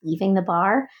kings leaving the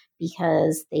bar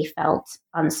because they felt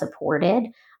unsupported,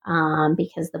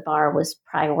 because the bar was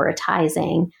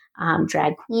prioritizing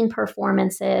drag queen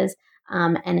performances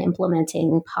and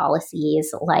implementing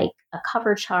policies like a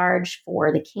cover charge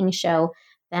for the King show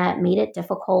that made it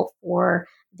difficult for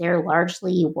their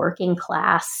largely working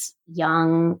class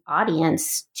young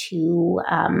audience to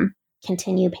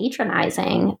continue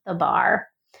patronizing the bar.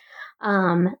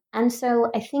 And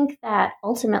so I think that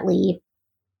ultimately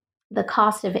the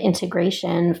cost of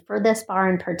integration for this bar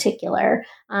in particular,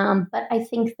 but I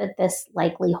think that this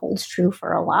likely holds true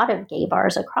for a lot of gay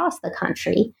bars across the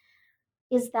country,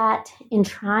 is that in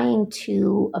trying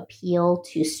to appeal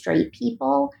to straight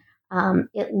people,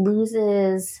 it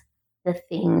loses the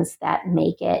things that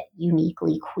make it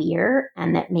uniquely queer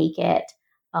and that make it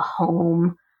a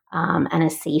home and a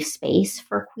safe space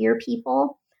for queer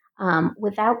people,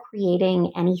 without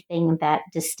creating anything that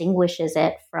distinguishes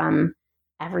it from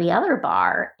every other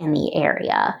bar in the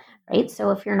area, right? So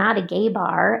if you're not a gay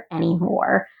bar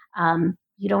anymore,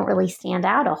 you don't really stand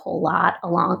out a whole lot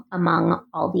among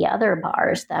all the other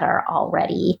bars that are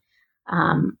already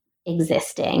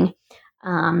existing.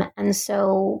 And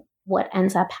so what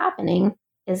ends up happening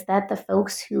is that the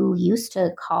folks who used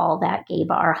to call that gay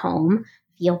bar home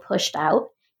feel pushed out,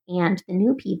 and the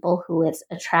new people who it's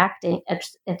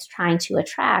trying to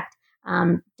attract,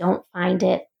 don't find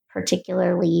it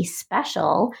particularly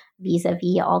special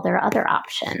vis-a-vis all their other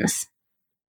options.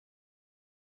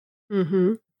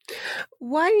 Mm-hmm.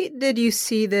 Why did you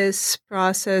see this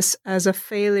process as a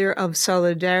failure of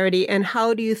solidarity, and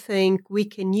how do you think we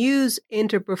can use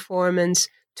interperformance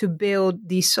to build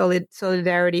these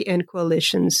solidarity and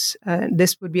coalitions?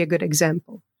 This would be a good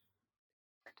example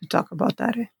to talk about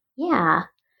that. Yeah.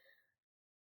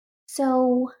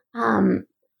 So,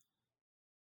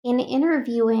 in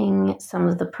interviewing some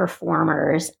of the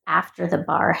performers after the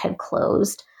bar had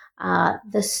closed,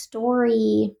 the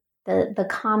story, the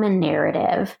common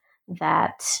narrative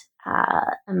that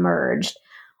emerged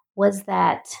was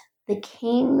that the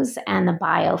Kings and the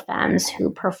Biofemmes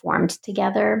who performed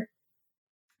together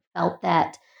felt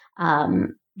that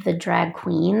the drag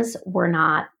queens were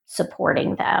not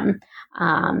supporting them,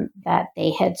 that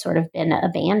they had sort of been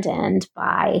abandoned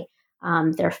by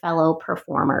their fellow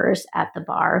performers at the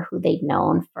bar who they'd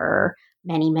known for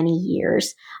many, many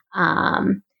years,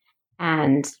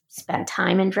 and spent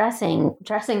time in dressing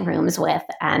rooms with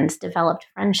and developed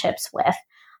friendships with.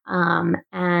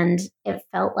 And it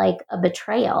felt like a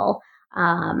betrayal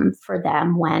for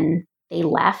them when they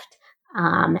left,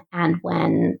 and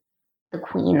when the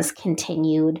queens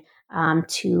continued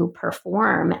to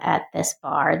perform at this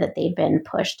bar that they'd been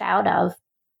pushed out of,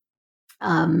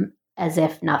 as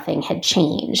if nothing had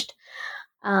changed.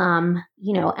 And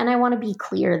I want to be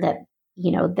clear that,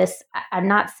 I'm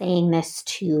not saying this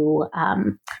to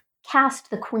cast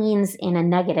the queens in a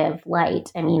negative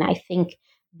light. I mean, I think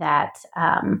that,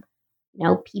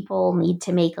 people need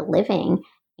to make a living,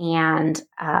 and,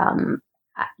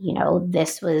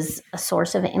 this was a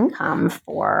source of income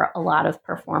for a lot of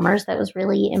performers that was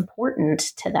really important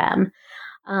to them.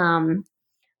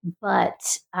 But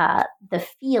the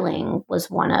feeling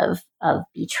was one of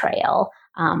betrayal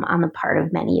on the part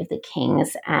of many of the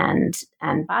Kings and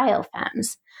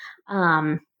Biofemmes.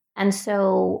 And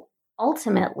so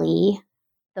ultimately,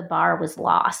 the bar was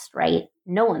lost, right?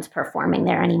 No one's performing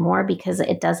there anymore because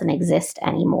it doesn't exist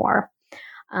anymore.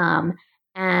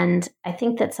 And I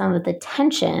think that some of the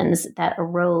tensions that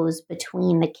arose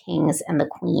between the Kings and the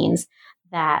Queens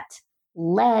that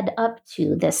led up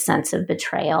to this sense of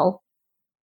betrayal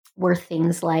were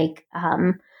things like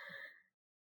a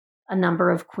number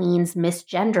of queens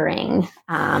misgendering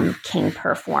king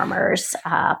performers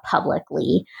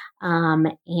publicly,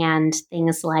 and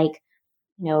things like,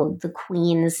 the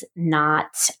queens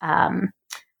not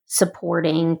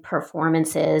supporting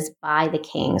performances by the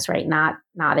kings, right? Not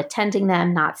attending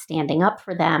them, not standing up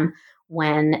for them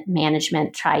when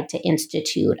management tried to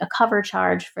institute a cover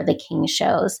charge for the king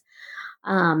shows.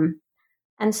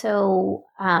 And so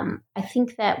I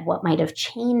think that what might have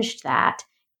changed that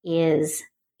is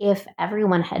if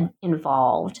everyone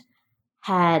involved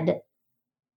had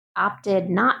opted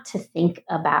not to think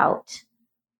about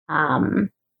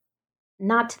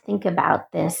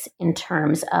this in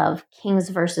terms of kings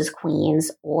versus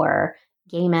queens, or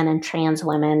gay men and trans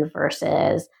women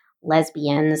versus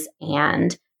lesbians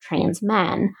and trans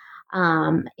men.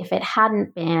 If it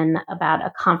hadn't been about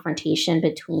a confrontation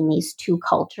between these two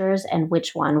cultures and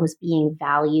which one was being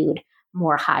valued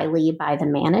more highly by the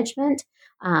management,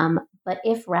 but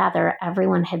if rather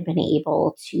everyone had been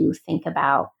able to think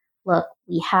about, look,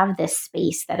 we have this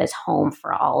space that is home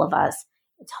for all of us.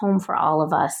 It's home for all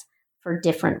of us for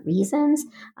different reasons,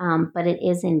 but it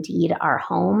is indeed our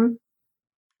home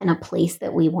and a place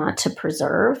that we want to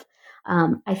preserve.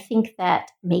 I think that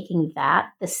making that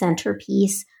the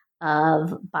centerpiece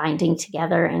of binding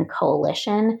together in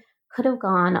coalition could have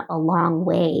gone a long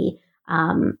way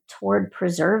toward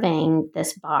preserving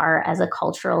this bar as a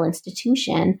cultural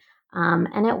institution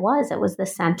And it was the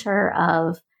center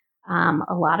of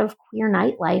a lot of queer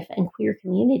nightlife and queer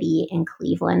community in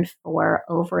Cleveland for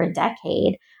over a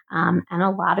decade. And a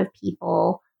lot of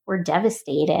people were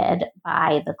devastated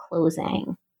by the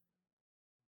closing.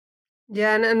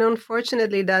 Yeah, and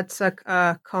unfortunately, that's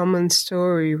a common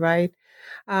story, right?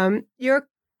 Your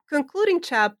concluding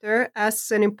chapter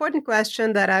asks an important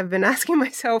question that I've been asking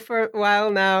myself for a while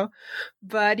now.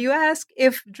 But you ask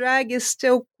if drag is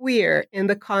still queer in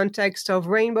the context of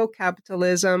rainbow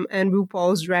capitalism and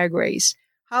RuPaul's Drag Race.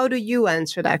 How do you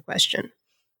answer that question?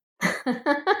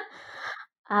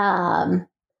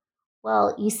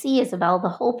 Well, you see, Isabel, the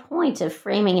whole point of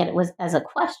framing it was as a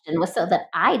question was so that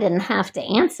I didn't have to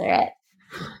answer it.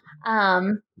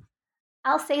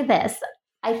 I'll say this.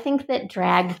 I think that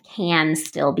drag can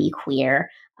still be queer.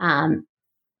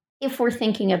 If we're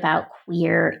thinking about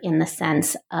queer in the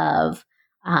sense of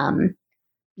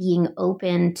being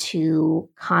open to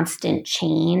constant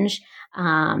change,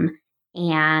 and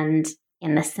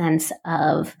in the sense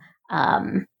of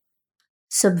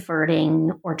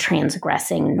subverting or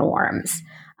transgressing norms.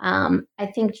 I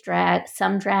think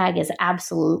some drag is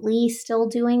absolutely still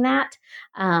doing that,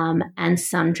 and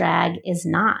some drag is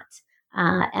not.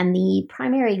 And the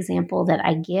primary example that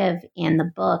I give in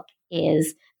the book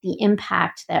is the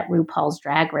impact that RuPaul's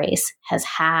Drag Race has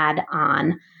had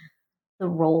on the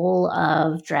role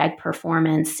of drag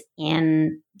performance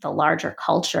in the larger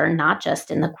culture, not just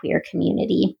in the queer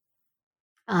community.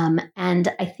 And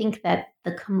I think that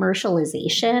the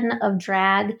commercialization of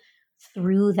drag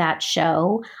through that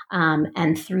show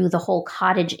and through the whole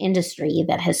cottage industry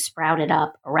that has sprouted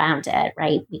up around it,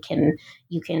 right? You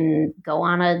can go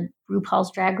on a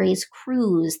RuPaul's Drag Race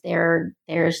cruise. There's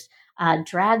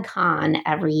DragCon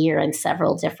every year in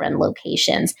several different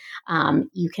locations.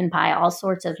 You can buy all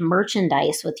sorts of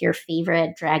merchandise with your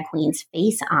favorite drag queen's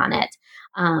face on it.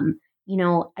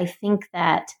 I think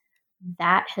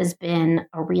that has been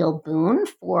a real boon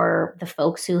for the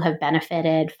folks who have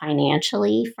benefited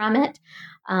financially from it.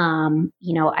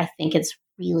 I think it's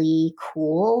really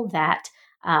cool that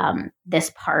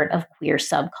this part of queer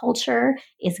subculture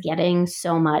is getting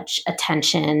so much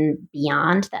attention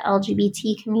beyond the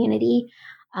LGBT community.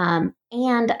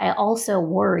 And I also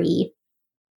worry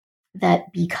that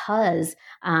because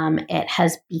it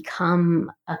has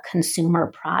become a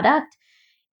consumer product,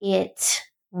 it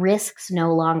risks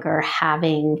no longer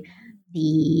having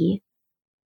the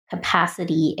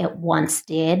capacity it once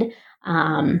did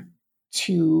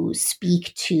to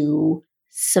speak to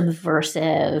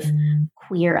subversive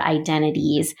queer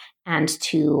identities and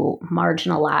to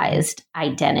marginalized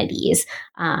identities.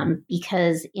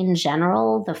 Because in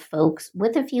general, the folks,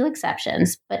 with a few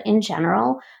exceptions, but in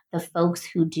general, the folks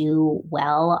who do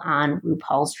well on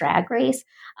RuPaul's Drag Race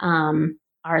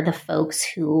are the folks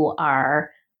who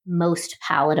are most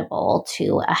palatable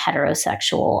to a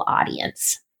heterosexual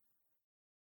audience.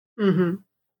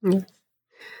 Mm-hmm. Yes.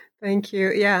 Thank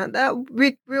you. Yeah, that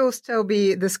we will still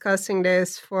be discussing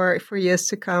this for years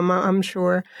to come, I'm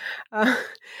sure.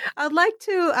 I'd like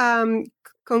to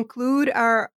conclude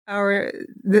our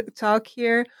talk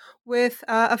here with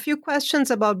a few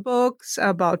questions about books,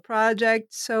 about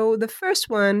projects. So the first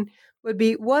one would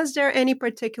be, was there any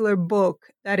particular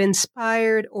book that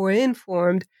inspired or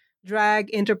informed drag,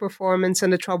 interperformance,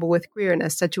 and the trouble with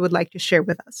queerness that you would like to share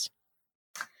with us?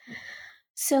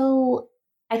 So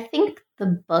I think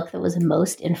the book that was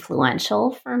most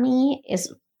influential for me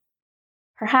is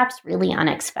perhaps really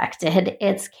unexpected.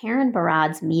 It's Karen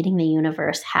Barad's Meeting the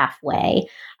Universe Halfway.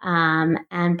 And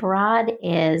Barad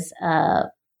is a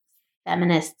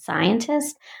feminist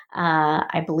scientist.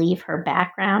 I believe her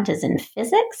background is in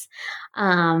physics.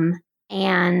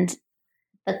 And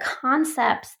the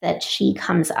concepts that she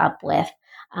comes up with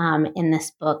in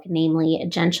this book, namely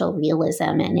agential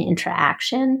realism and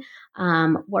interaction,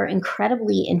 were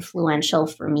incredibly influential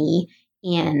for me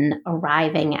in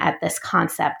arriving at this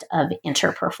concept of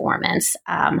interperformance.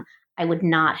 I would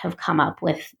not have come up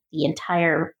with the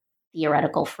entire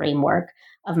theoretical framework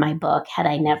of my book had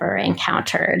I never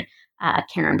encountered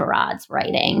Karen Barad's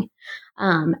writing.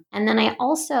 And then I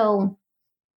also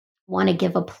want to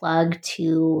give a plug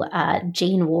to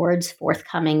Jane Ward's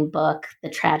forthcoming book, The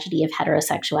Tragedy of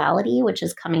Heterosexuality, which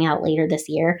is coming out later this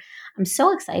year. I'm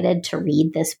so excited to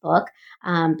read this book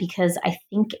because I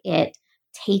think it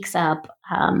takes up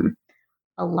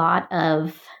a lot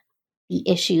of the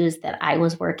issues that I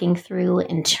was working through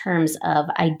in terms of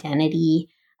identity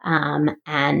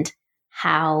and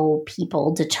how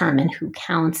people determine who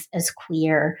counts as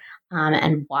queer,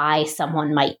 and why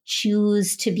someone might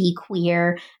choose to be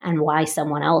queer and why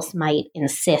someone else might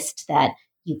insist that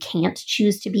you can't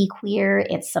choose to be queer.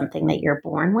 It's something that you're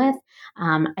born with.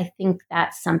 I think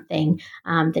that's something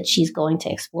that she's going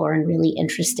to explore in really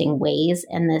interesting ways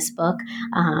in this book,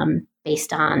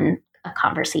 based on a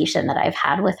conversation that I've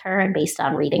had with her and based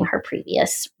on reading her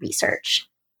previous research.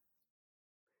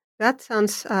 That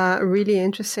sounds really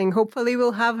interesting. Hopefully,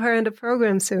 we'll have her in the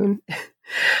program soon.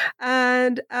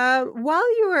 And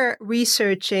while you were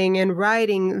researching and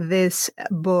writing this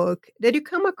book, did you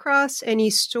come across any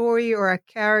story or a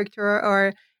character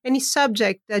or any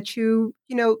subject that you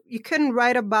couldn't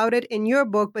write about it in your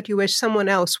book, but you wish someone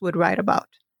else would write about?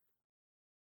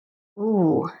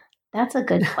 Ooh, that's a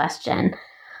good question.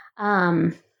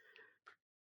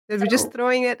 We're just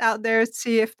throwing it out there,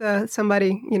 see if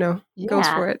somebody goes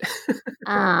for it.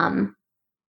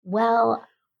 Well,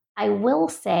 I will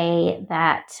say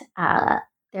that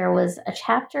there was a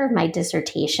chapter of my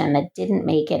dissertation that didn't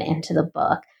make it into the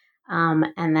book,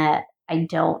 and that I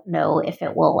don't know if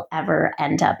it will ever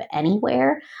end up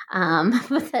anywhere,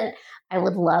 but that I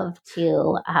would love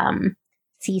to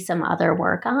see some other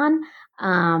work on,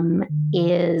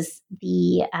 is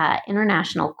the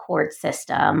international court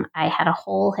system. I had a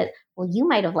whole, you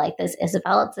might have liked this,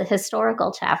 Isabel. It's a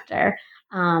historical chapter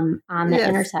on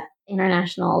the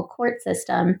international court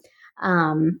system,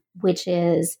 which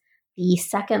is the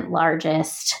second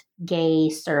largest gay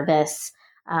service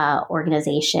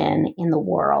organization in the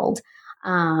world.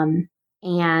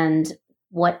 And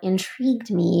what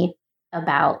intrigued me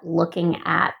about looking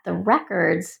at the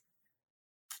records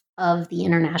of the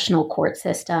international court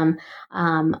system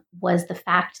was the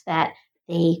fact that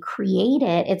they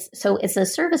created it's a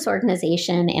service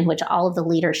organization in which all of the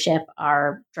leadership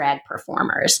are drag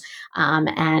performers,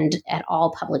 and at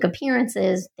all public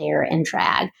appearances they're in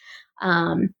drag.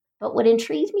 But what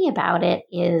intrigued me about it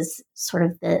is sort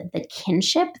of the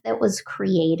kinship that was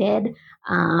created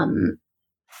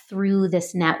through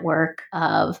this network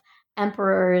of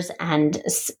emperors and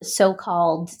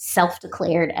so-called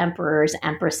self-declared emperors,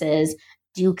 empresses,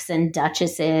 dukes and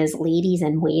duchesses, ladies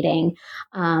in waiting.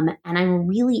 And I'm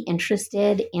really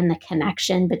interested in the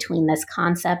connection between this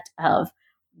concept of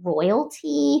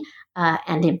royalty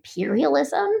and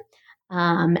imperialism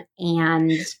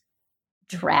and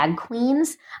drag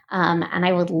queens. And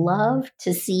I would love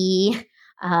to see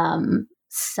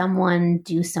someone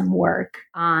do some work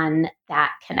on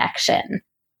that connection.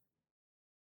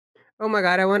 Oh my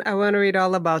God, I want to read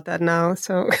all about that now.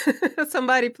 So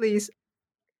somebody please.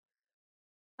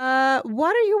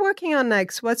 What are you working on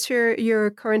next? What's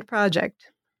your current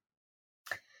project?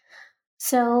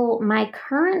 So my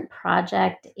current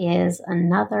project is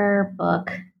another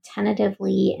book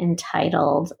tentatively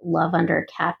entitled Love Under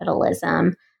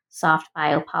Capitalism, Soft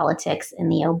Biopolitics in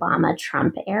the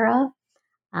Obama-Trump Era.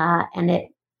 And it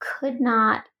could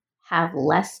not have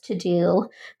less to do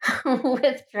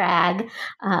with drag.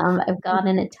 I've gone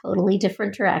in a totally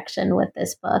different direction with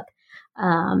this book.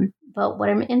 But what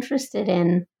I'm interested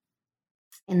in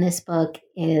this book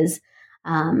is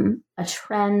a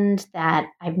trend that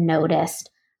I've noticed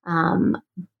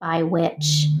by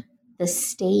which the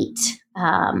state,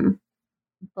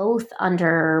 both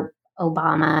under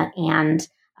Obama and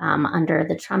under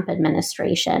the Trump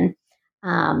administration,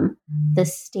 the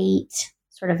state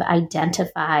sort of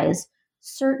identifies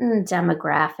certain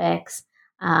demographics,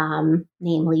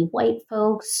 namely white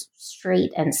folks,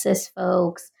 straight and cis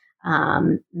folks,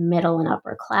 middle and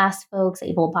upper class folks,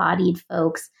 able-bodied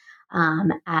folks,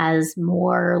 as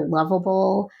more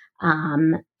lovable,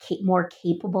 more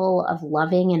capable of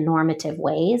loving in normative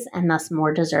ways, and thus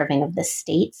more deserving of the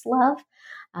state's love.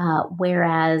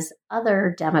 Whereas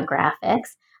other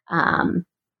demographics,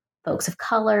 folks of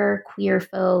color, queer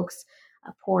folks,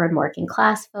 poor and working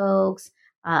class folks,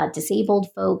 disabled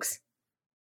folks,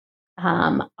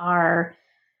 are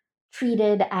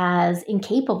treated as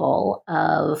incapable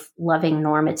of loving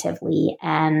normatively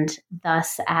and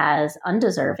thus as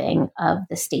undeserving of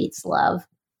the state's love.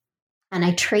 And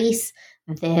I trace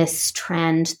this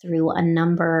trend through a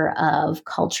number of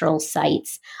cultural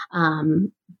sites,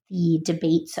 the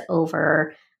debates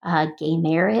over gay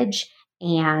marriage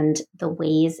and the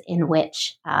ways in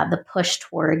which the push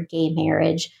toward gay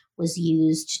marriage was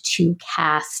used to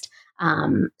cast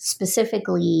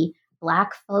specifically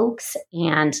Black folks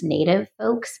and Native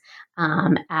folks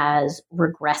as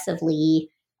regressively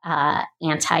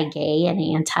anti-gay and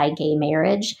anti-gay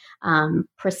marriage,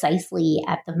 precisely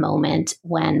at the moment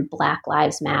when Black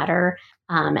Lives Matter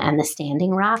and the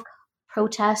Standing Rock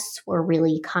protests were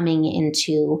really coming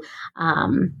into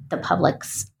the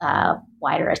public's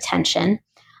wider attention.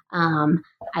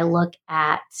 I look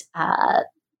at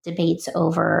debates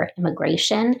over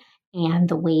immigration and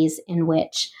the ways in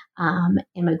which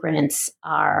immigrants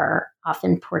are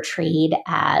often portrayed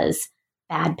as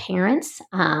bad parents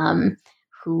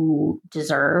who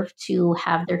deserve to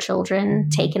have their children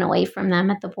taken away from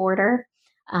them at the border.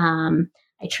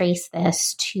 I trace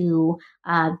this to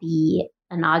the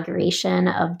inauguration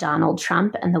of Donald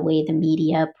Trump and the way the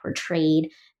media portrayed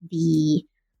the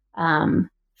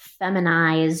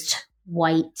feminized,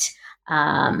 white,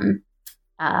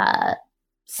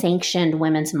 sanctioned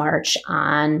Women's March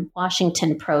on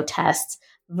Washington protests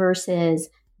versus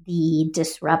the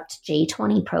Disrupt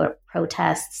J20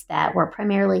 protests that were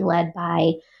primarily led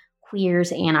by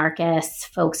queers, anarchists,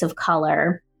 folks of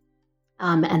color,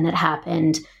 and that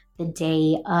happened the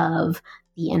day of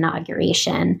the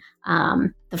inauguration.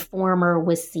 The former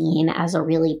was seen as a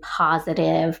really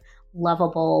positive,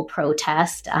 lovable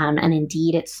protest, and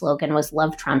indeed its slogan was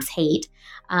 "Love Trumps Hate,"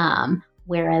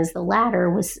 whereas the latter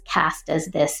was cast as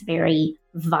this very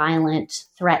violent,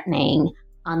 threatening,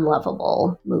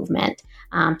 unlovable movement.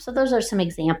 So those are some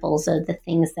examples of the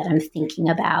things that I'm thinking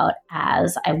about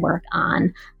as I work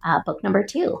on book number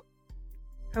 2.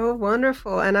 Oh,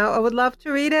 wonderful. And I would love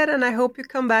to read it, and I hope you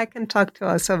come back and talk to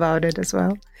us about it as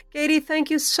well. Katie, thank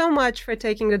you so much for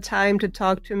taking the time to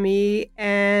talk to me.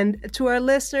 And to our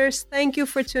listeners, thank you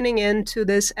for tuning in to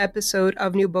this episode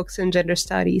of New Books in Gender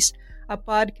Studies, a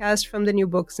podcast from the New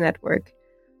Books Network.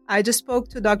 I just spoke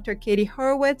to Dr. Katie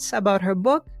Horowitz about her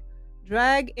book,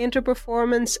 Drag,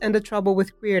 Interperformance, and the Trouble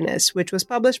with Queerness, which was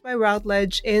published by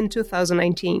Routledge in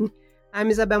 2019. I'm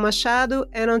Isabel Machado,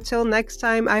 and until next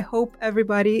time, I hope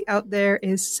everybody out there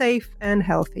is safe and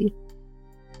healthy.